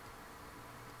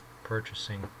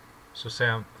purchasing. So say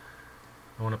I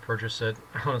want to purchase it,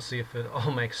 I want to see if it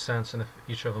all makes sense and if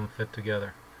each of them fit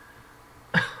together.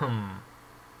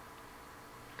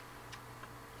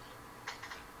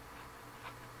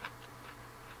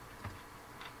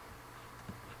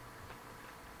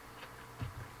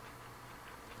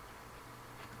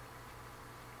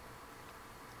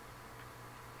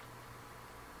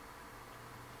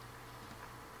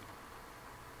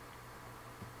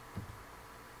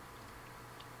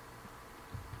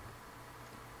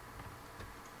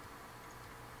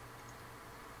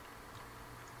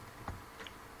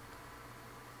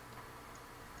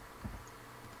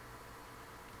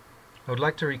 I would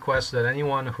like to request that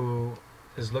anyone who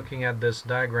is looking at this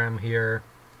diagram here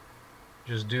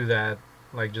just do that,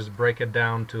 like just break it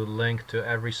down to link to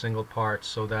every single part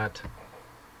so that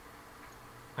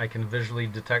I can visually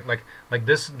detect, like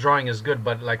this drawing is good,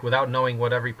 but like without knowing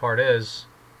what every part is,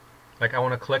 like I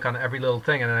want to click on every little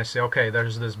thing and then I say, okay,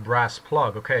 there's this brass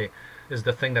plug, okay, is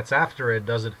the thing that's after it,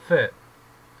 does it fit?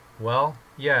 Well,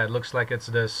 yeah, it looks like it's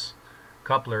this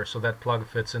coupler, so that plug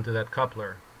fits into that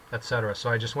coupler, etc. So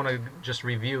I just want to just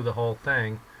review the whole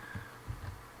thing.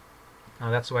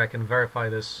 That's the way I can verify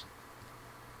this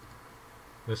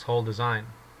whole design.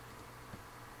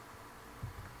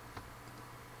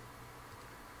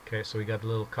 Okay, so we got the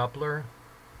little coupler.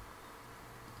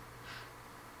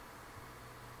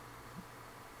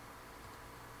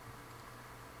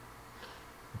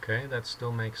 Okay, that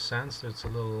still makes sense. It's a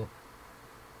little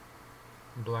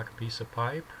black piece of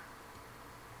pipe,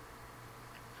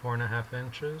 4.5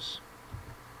 inches.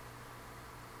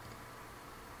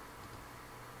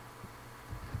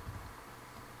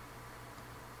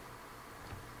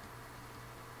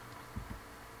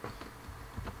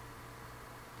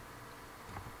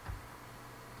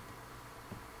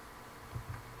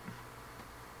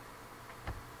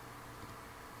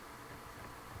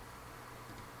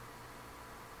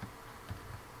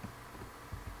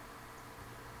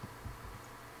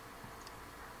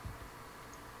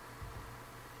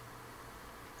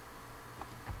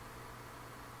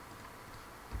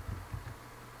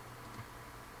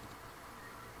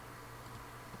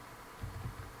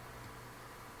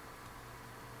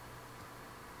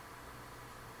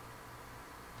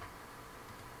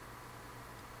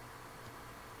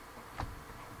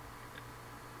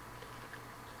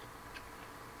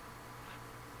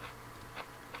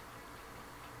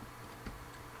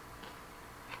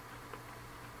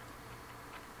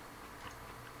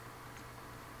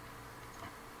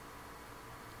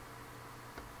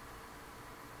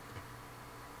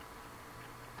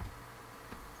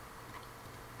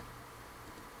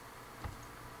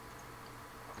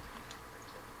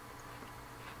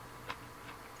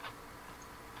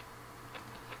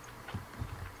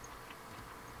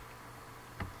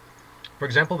 For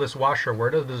example, this washer,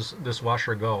 where does this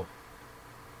washer go?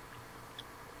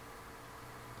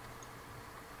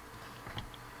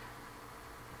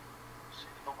 See,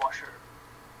 the washer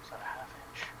is at a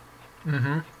 1/2 inch.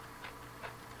 Mm-hmm.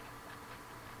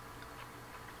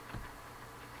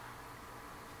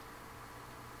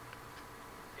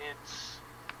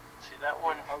 See that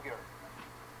one? Auger.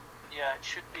 Yeah, it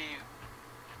should be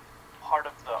part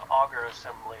of the auger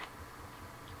assembly.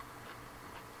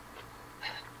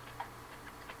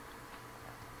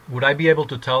 Would I be able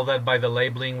to tell that by the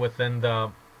labeling within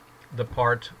the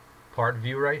part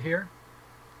view right here?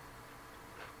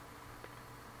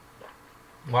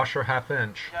 Washer 1/2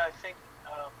 inch. Yeah, I think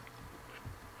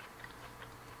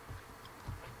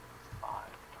 5.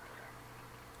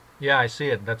 Yeah, I see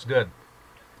it. That's good.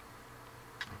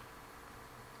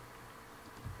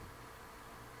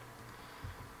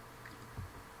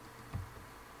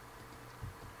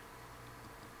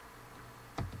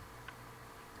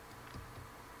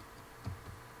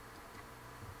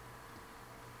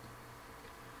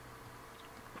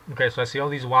 Okay, so I see all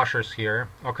these washers here.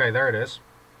 Okay, there it is.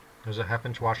 There's a 1/2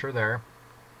 inch washer there.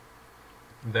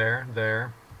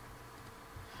 There.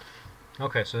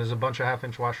 Okay, so there's a bunch of 1/2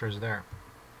 inch washers there.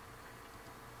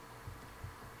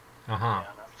 Uh-huh.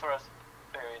 Yeah, and a thrust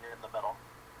bearing in the middle.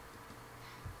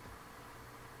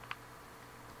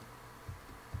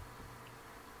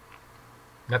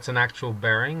 That's an actual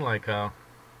bearing, like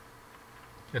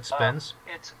it spins?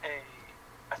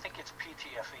 I think it's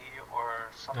PTFE or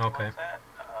something Okay. like that.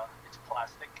 It's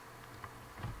plastic.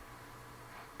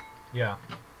 Yeah.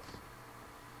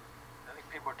 I think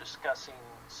people are discussing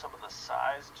some of the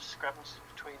size discrepancies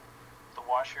between the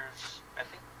washers. I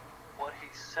think what he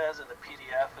says in the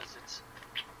PDF is it's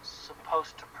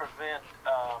supposed to prevent,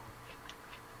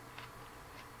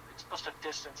 it's supposed to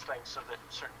distance things so that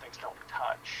certain things don't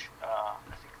touch.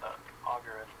 I think the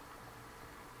auger and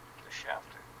the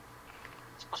shaft are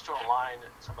supposed to align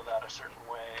some of that a certain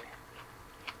way.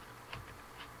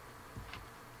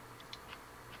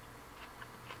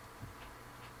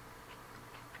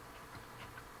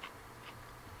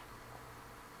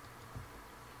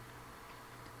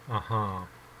 Uh-huh.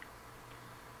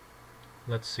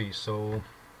 Let's see, so...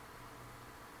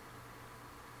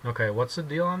 Okay, what's the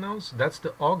deal on those? That's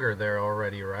the auger there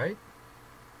already, right?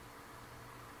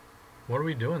 What are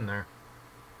we doing there?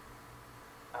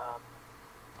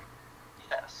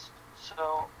 Yes.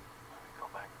 So, let me go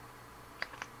back.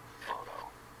 Photo.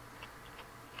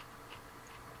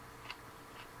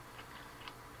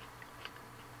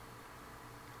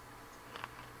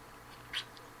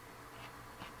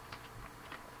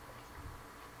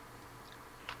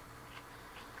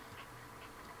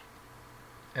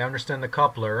 I understand the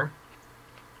coupler,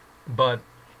 but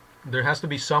there has to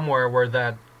be somewhere where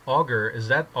that auger, is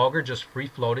that auger just free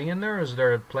floating in there, or is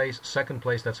there a place, second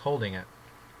place that's holding it?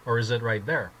 Or is it right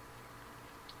there?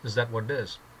 Is that what it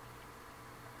is?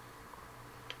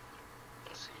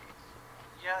 Let's see.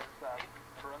 Yeah, That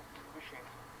front bushing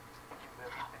in the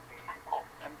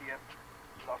MDF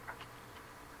block.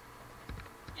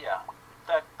 yeah,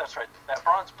 that's right. That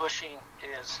bronze bushing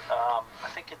is, I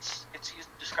think it's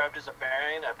described as a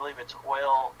bearing. I believe it's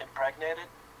oil impregnated.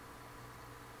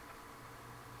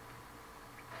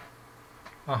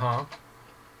 Uh-huh.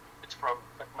 It's from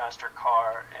McMaster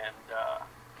Carr, and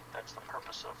that's the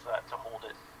purpose of that, to hold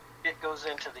it. It goes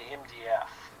into the MDF.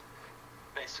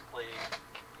 Basically,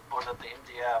 put up the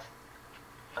MDF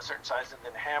a certain size and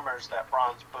then hammers that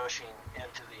bronze bushing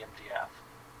into the MDF.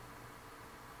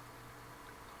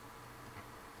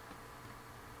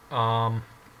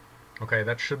 Okay,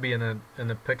 that should be in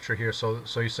a picture here. So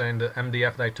you're saying the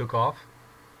MDF that I took off?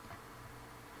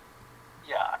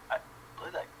 Yeah, I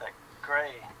believe that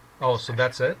gray. Oh, so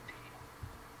that's it?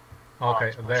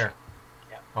 Okay, bronze there.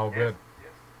 bushing. Yeah. Oh, good.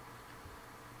 Yes.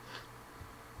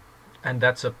 And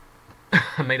that's a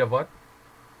made of what?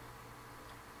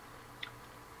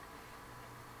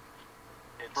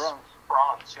 It's Bronze.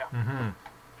 Bronze, yeah. Mm-hmm.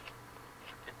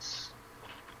 It's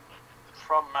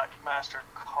from McMaster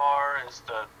Carr is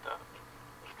the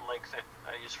link that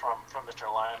I use from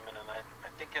Mr. Lyman, and I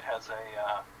think it has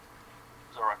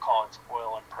as I recall, it's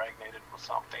oil impregnated with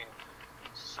something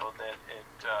so that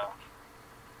it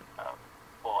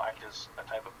will act as a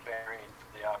type of bearing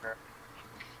for the auger.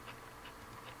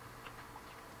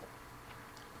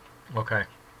 Okay.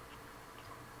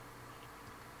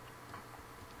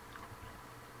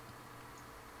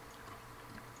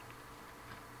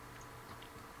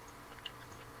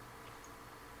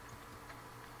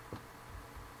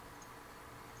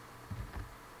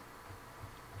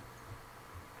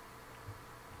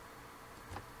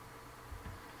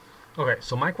 Okay,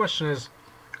 so my question is,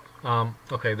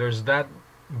 Okay, there's that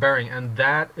bearing, and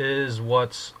that is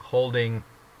what's holding.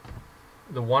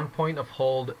 The one point of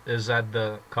hold is at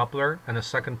the coupler, and the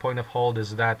second point of hold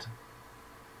is that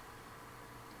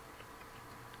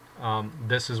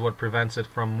this is what prevents it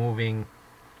from moving,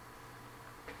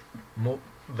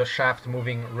 the shaft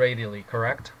moving radially,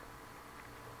 correct?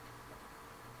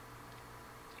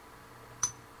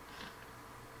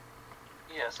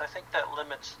 Yes, I think that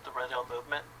limits the radial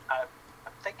movement. I'm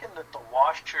thinking that the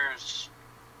washers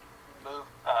move.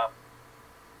 The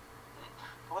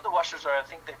way the washers are, I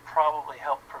think they probably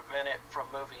help prevent it from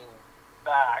moving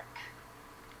back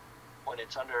when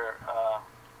it's under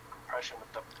compression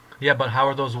with the. Yeah, but how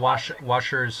are those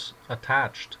washers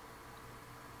attached?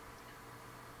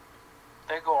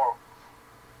 They go.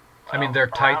 I mean, they're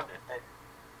tight.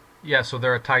 Yeah, so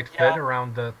they're a tight fit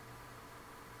around the.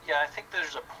 Yeah, I think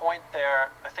there's a point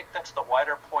there. I think that's the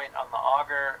wider point on the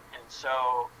auger, and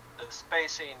so the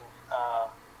spacing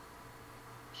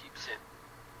keeps it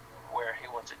where he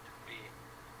wants it to be.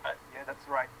 But yeah, that's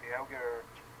right. The auger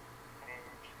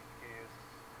change his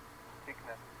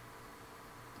thickness.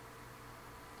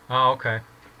 Oh, okay.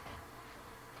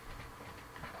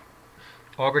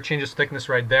 Auger changes thickness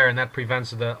right there, and that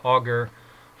prevents the auger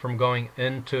from going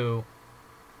into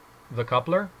the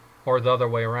coupler, or the other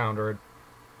way around, or.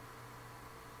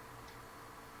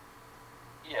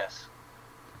 Yes.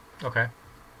 Okay.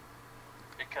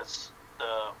 Because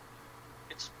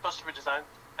it's supposed to be designed,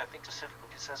 I think specifically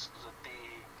it says that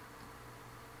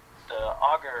the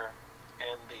auger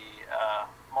and the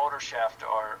motor shaft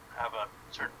have a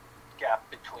certain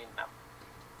gap between them.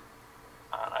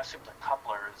 I assume the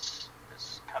coupler is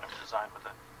kind of designed with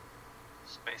a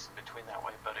space in between that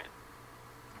way, but it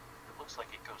looks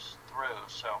like it goes through,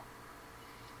 so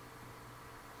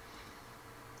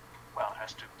well, it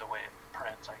has to the way it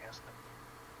prints, I guess.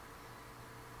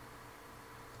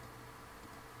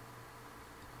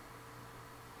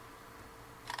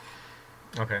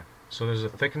 Okay, so there's a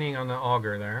thickening on the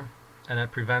auger there, and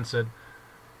that prevents it.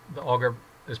 The auger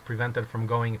is prevented from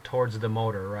going towards the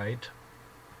motor, right?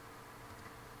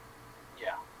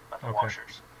 Yeah, by the Okay.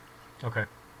 washers. Okay.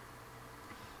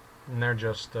 And they're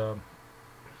just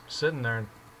sitting there and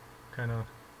kind of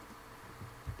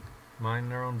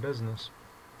mind their own business.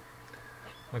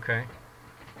 Okay.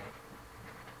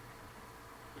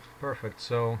 Perfect.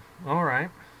 So, all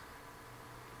right.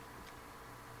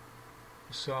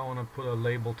 So I want to put a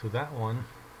label to that one.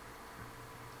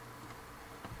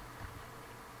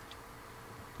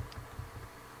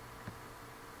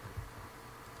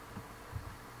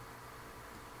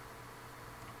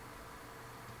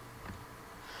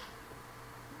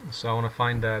 So I want to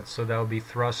find that. So that would be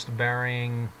thrust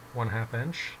bearing 1/2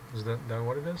 inch. Is that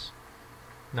what it is?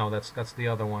 No, that's the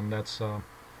other one. That's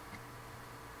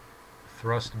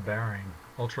thrust bearing.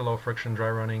 Ultra low friction dry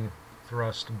running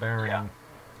thrust bearing. Yeah.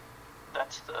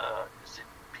 That's is it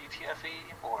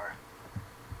PTFE or?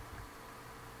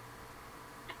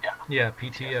 Yeah. Yeah,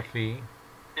 PTFE.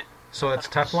 It, So I it's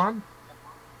thought it was- Teflon?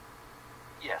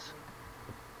 Yes.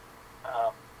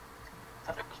 I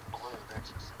thought it was blue.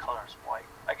 There's the color is white.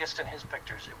 I guess in his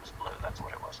pictures it was blue. That's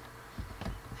what it was.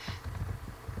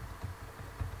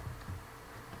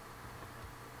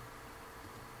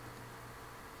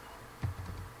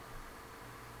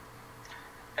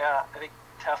 Yeah, I think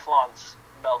Teflon's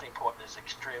melting point is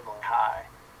extremely high,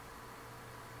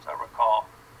 as I recall.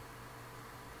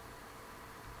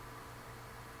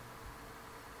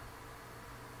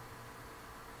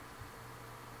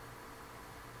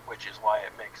 Which is why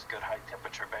it makes good high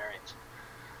temperature bearings.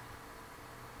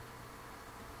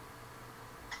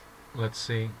 Let's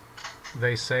see.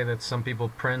 They say that some people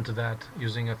print that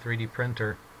using a 3D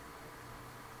printer.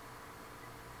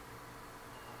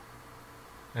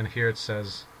 And here it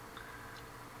says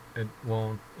it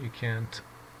won't, you can't.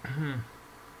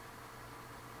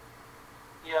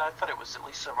 Yeah, I thought it was at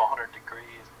least several hundred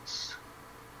degrees,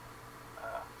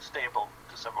 stable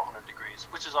to several hundred degrees,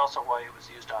 which is also why it was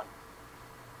used on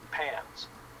pans.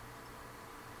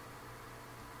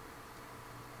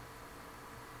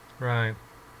 Right.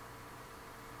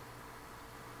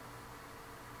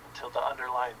 Until the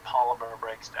underlying polymer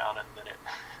breaks down and then it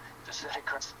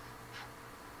disintegrates.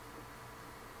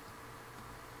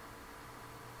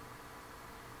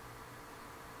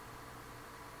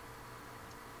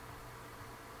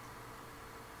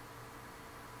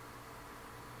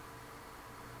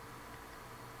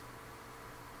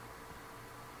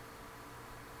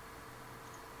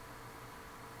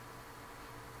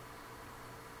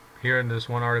 Here in this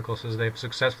one article says they've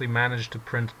successfully managed to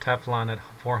print Teflon at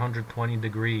 420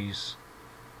 degrees.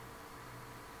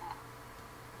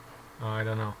 Oh, I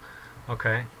don't know.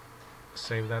 Okay.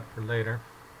 save that for later.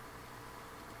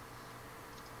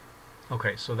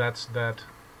 Okay, so that's that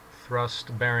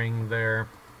thrust bearing there.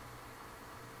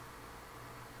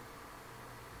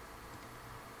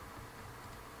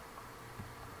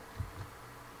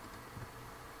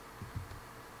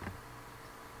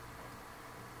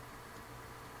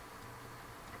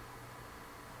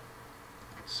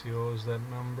 Let's see, what was that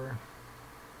number?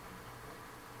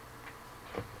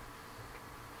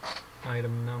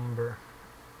 Item number.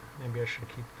 Maybe I should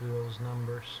keep those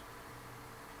numbers.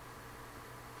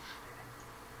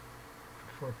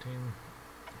 14.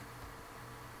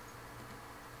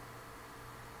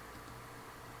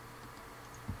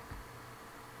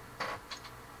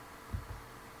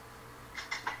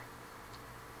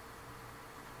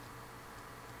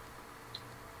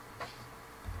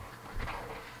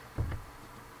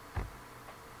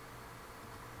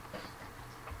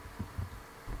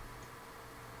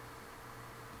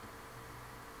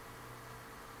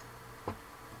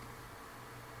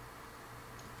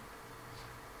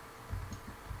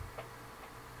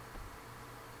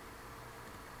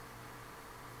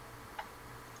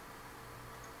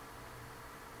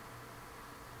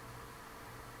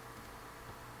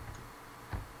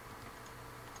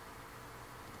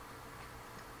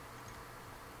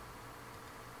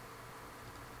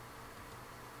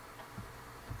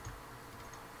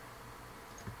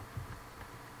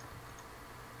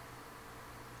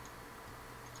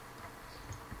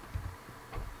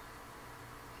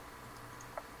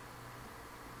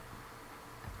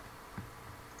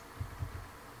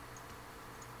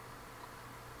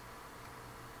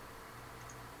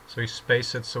 So we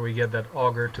space it so we get that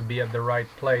auger to be at the right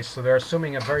place. So they're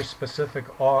assuming a very specific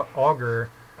auger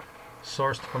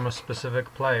sourced from a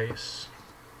specific place.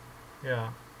 Yeah.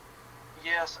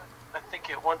 Yes, I think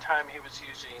at one time he was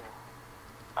using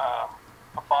a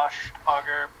Bosch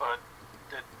auger, but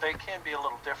they can be a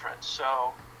little different.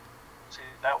 So, see,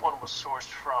 that one was sourced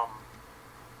from,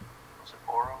 was it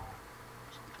Oro?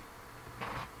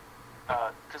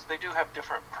 Because they do have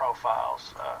different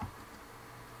profiles.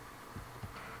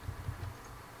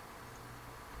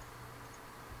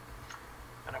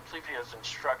 And I believe he has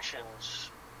instructions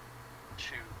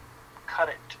to cut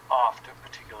it off to a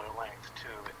particular length too.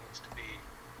 It needs to be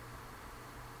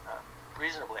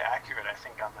reasonably accurate, I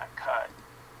think, on that cut.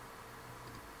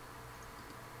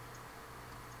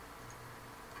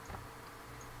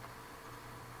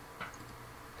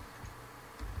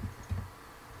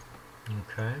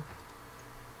 Okay.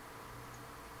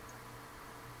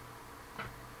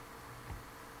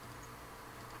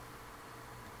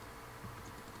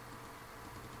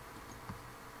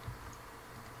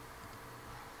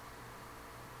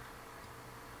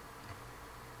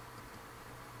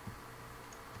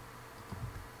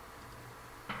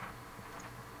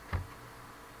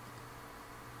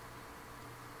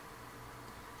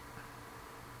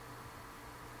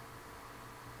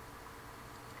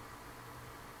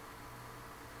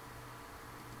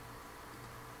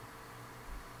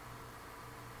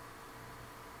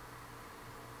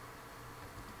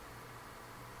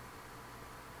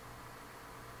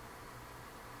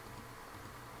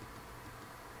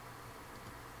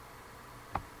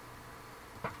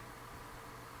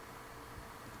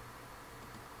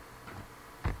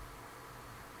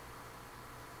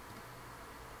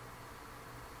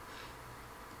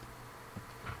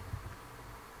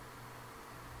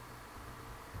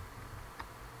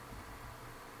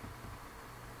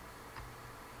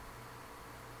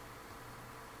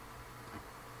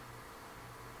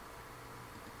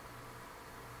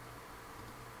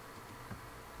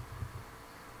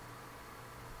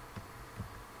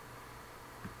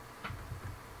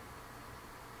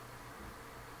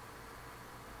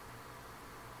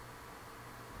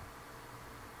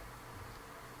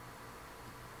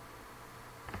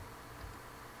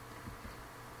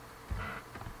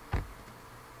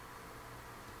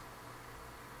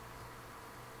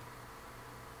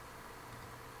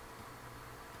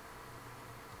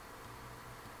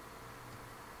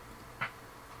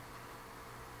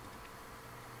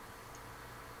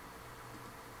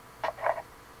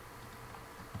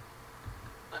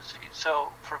 Let's see. So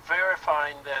for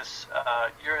verifying this,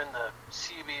 you're in the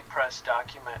CB press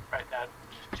document right now.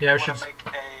 Do you want to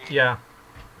make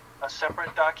a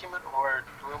separate document, or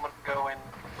do we want to go and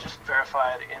just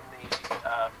verify it in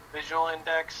the visual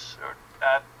index or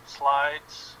add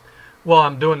slides? Well,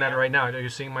 I'm doing that right now. Are you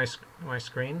seeing my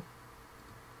screen?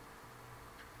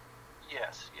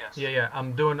 Yes. Yeah.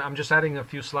 I'm just adding a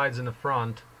few slides in the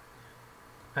front,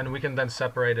 and we can then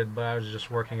separate it. But I was just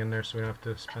working in there, so we don't have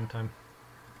to spend time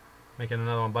making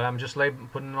another one. But I'm just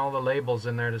putting all the labels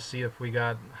in there to see if we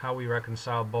got how we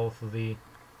reconcile both of the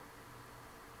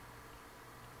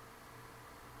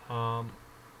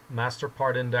master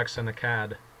part index and a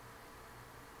CAD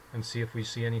and see if we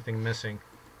see anything missing.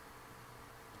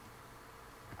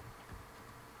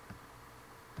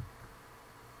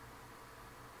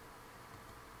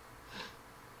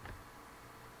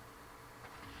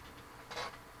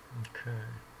 Okay.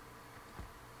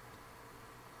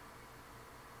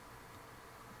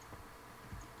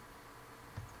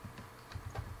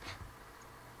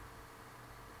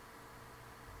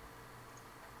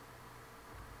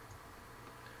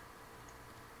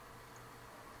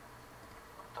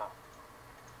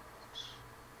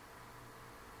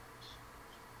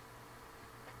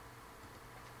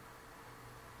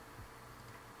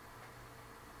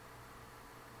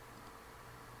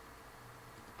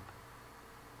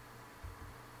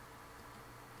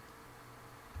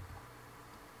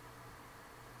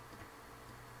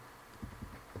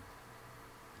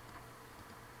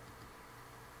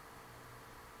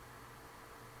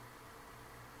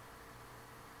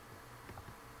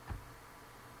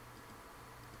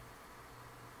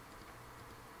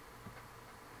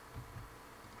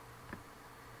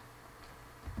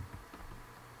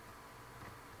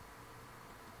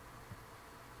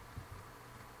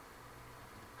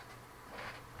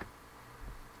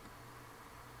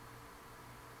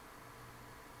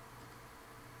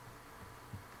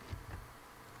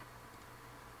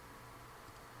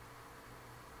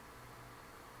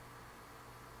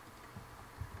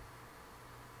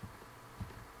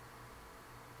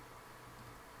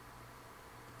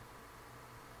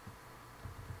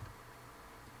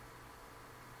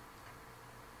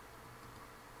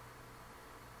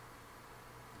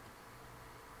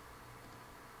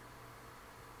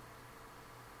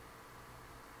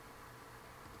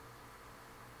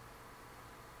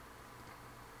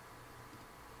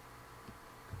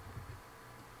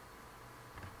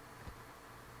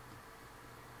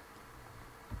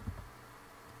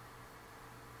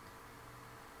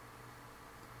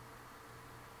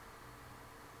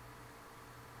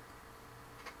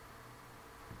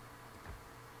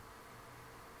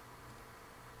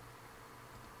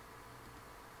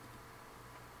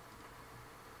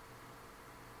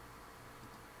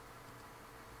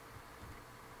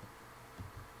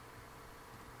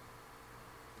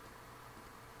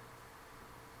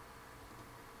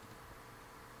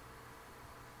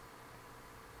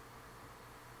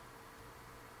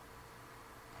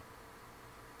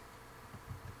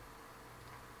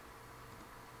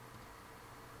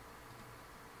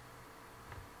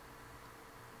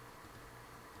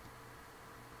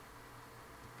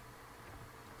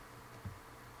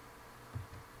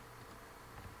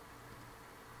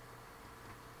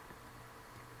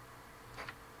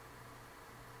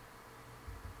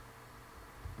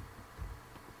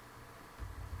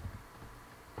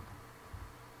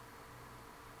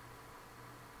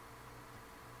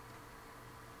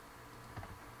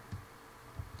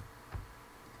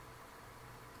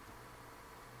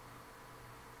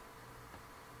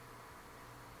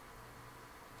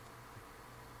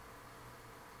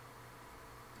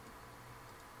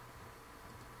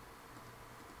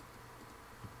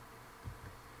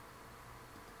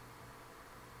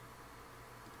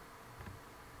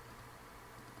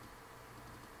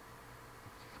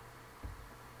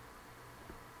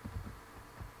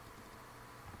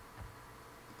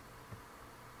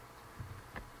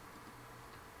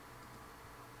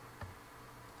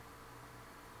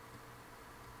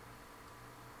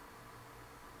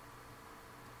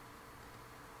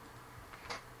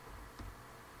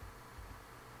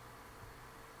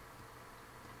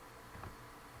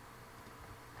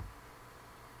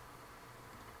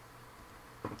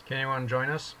 Can anyone join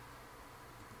us?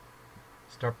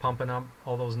 Start pumping up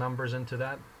all those numbers into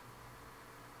that.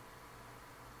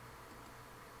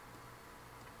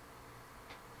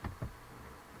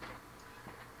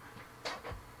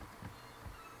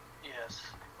 Yes,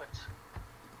 but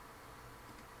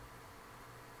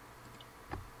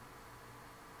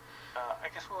I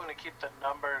guess we want to keep the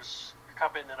numbers,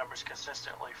 copying the numbers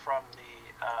consistently from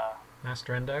the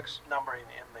Master index? numbering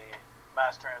in the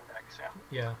master index, yeah.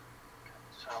 Yeah.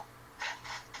 So,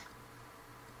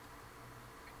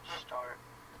 start.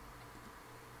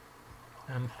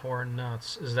 M4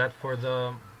 nuts. Is that for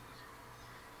the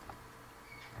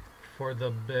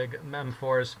big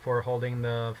M4 is for holding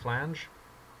the flange?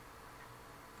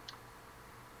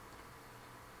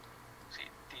 See,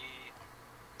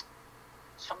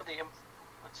 some of the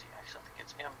let's see, actually I think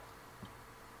it's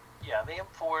yeah, the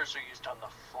M4s are used on the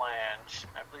flange.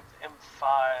 I believe the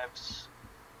M5s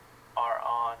are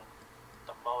on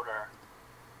the motor,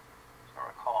 as I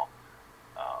recall.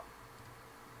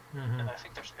 And I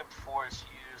think there's M4s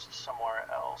used somewhere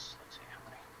else. Let's see how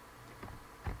many.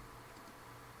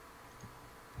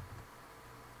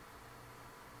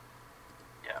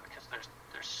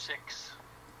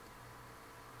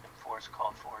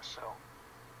 so,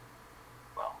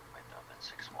 well, wait, no, that's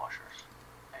 6 washers,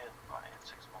 and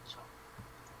 6 months, so.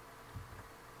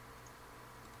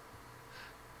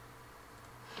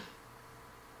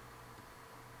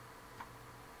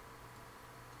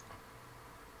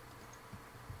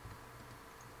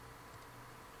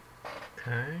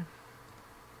 Okay.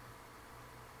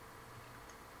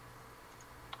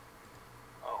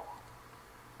 Oh.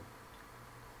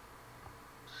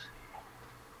 Let's see.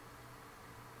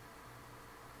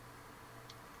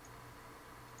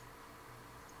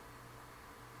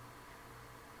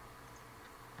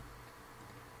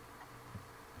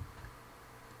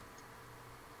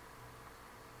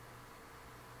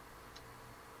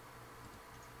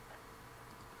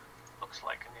 Looks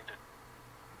like I need to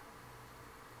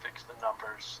fix the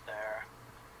numbers there.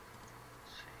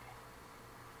 Let's see.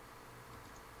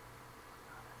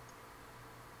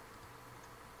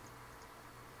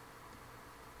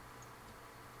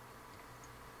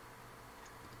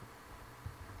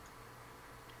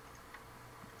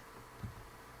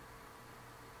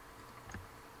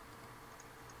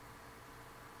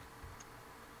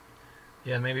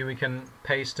 Yeah, maybe we can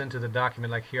paste into the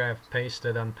document, like here I've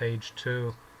pasted on page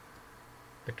 2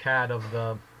 the CAD of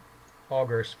the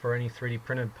augers for any 3D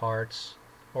printed parts,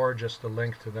 or just a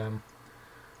link to them.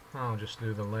 I'll just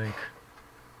do the link.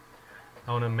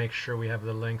 I want to make sure we have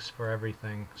the links for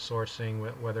everything, sourcing,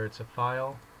 whether it's a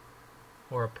file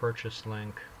or a purchase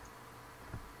link.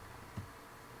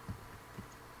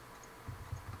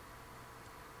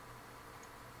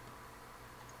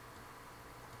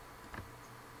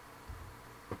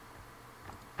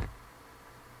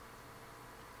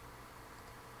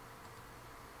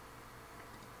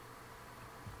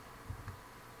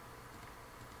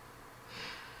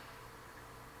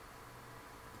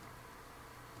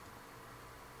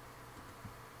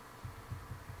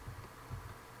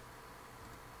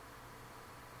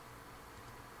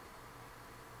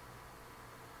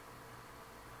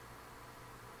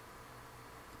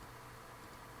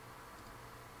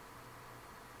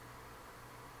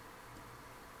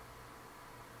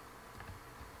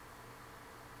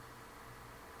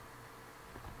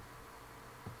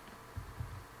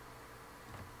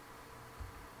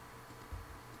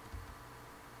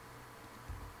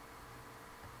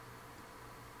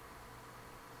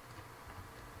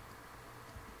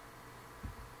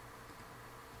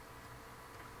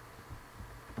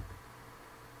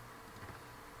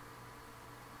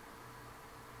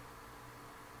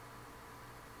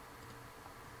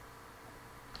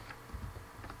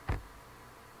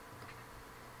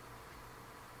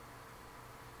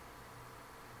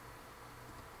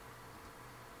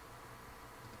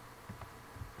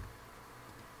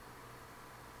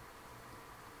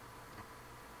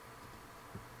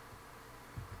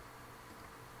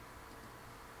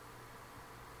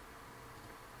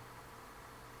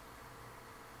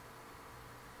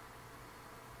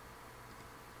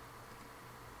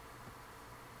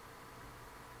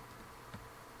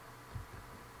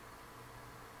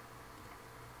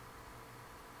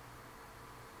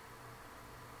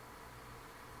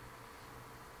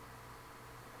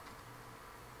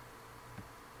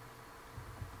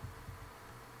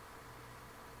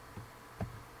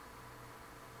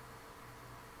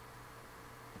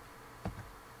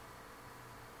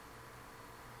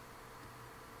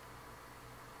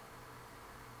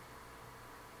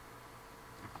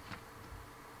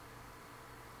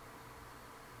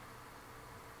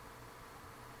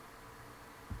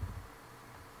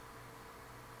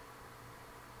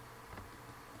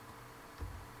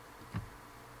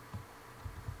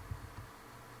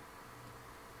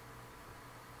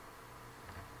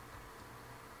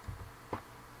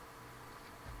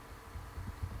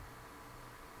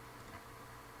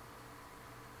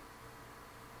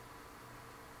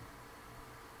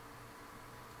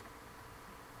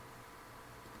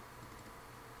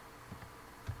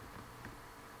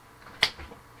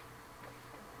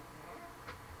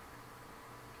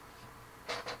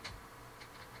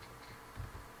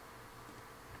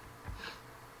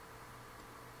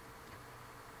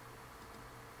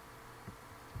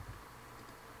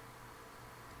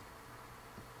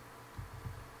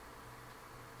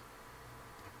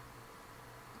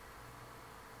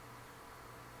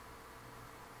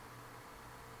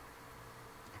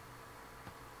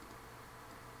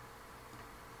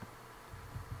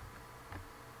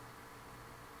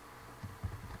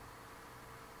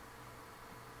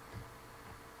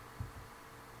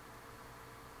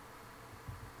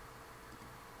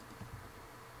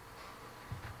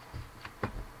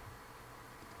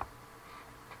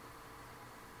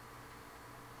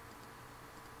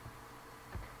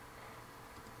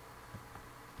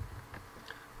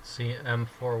 See,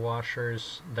 M4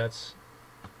 washers, that's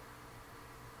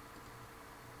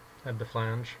at the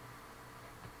flange.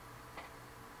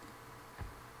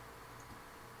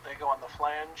 They go on the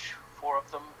flange, 4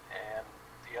 of them, and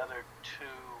the other 2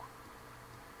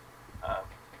 go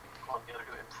on the other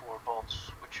 2 M4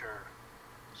 bolts, which are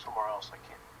somewhere else. I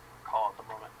can't recall at the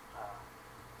moment.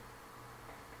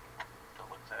 To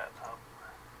look that up.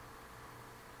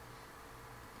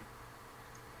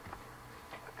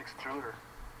 At Extruder.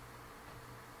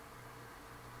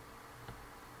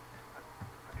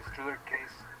 At Extruder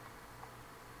case.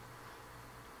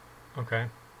 Okay.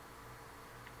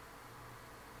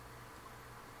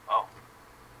 Oh.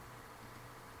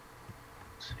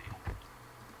 Let's see.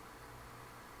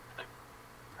 And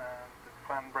the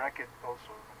fan bracket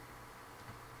also.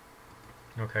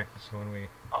 Okay, so when we...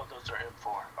 Oh, those are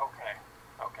M4. Okay.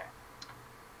 Okay.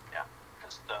 Yeah,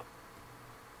 because the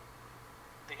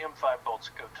M5 bolts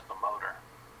go to the motor.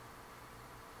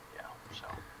 Yeah, so.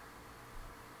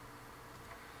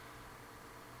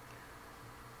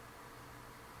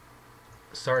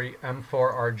 Sorry, M4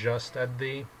 are just at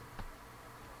the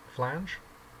flange?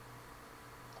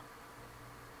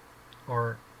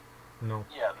 Or no?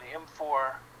 Yeah, the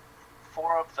M4,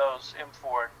 4 of those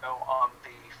M4 go on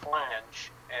the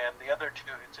flange, and the other 2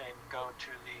 it's saying go to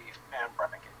the fan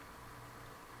bracket.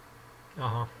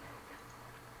 Uh-huh.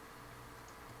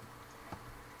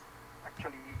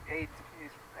 Actually, 8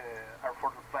 is are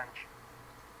for the flange.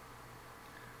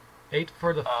 8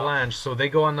 for the flange, so they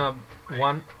go on a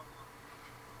one...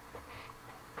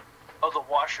 Oh, the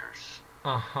washers.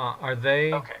 Uh-huh, are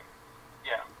they... Okay.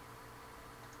 Yeah.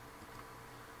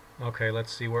 Okay,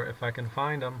 let's see where, if I can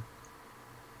find them.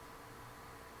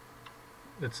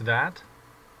 It's that?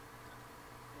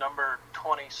 Number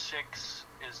 26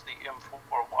 is the M4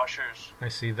 washers. I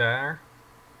see there.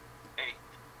 8.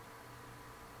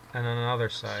 And on another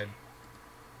side.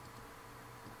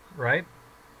 Right?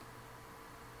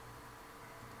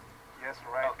 Yes,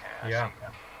 right. Okay, I Yeah. see.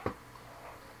 Yeah.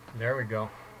 There we go.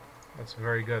 That's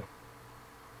very good.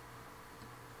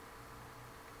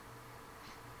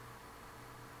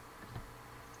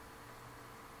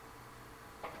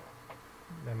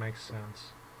 That makes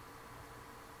sense.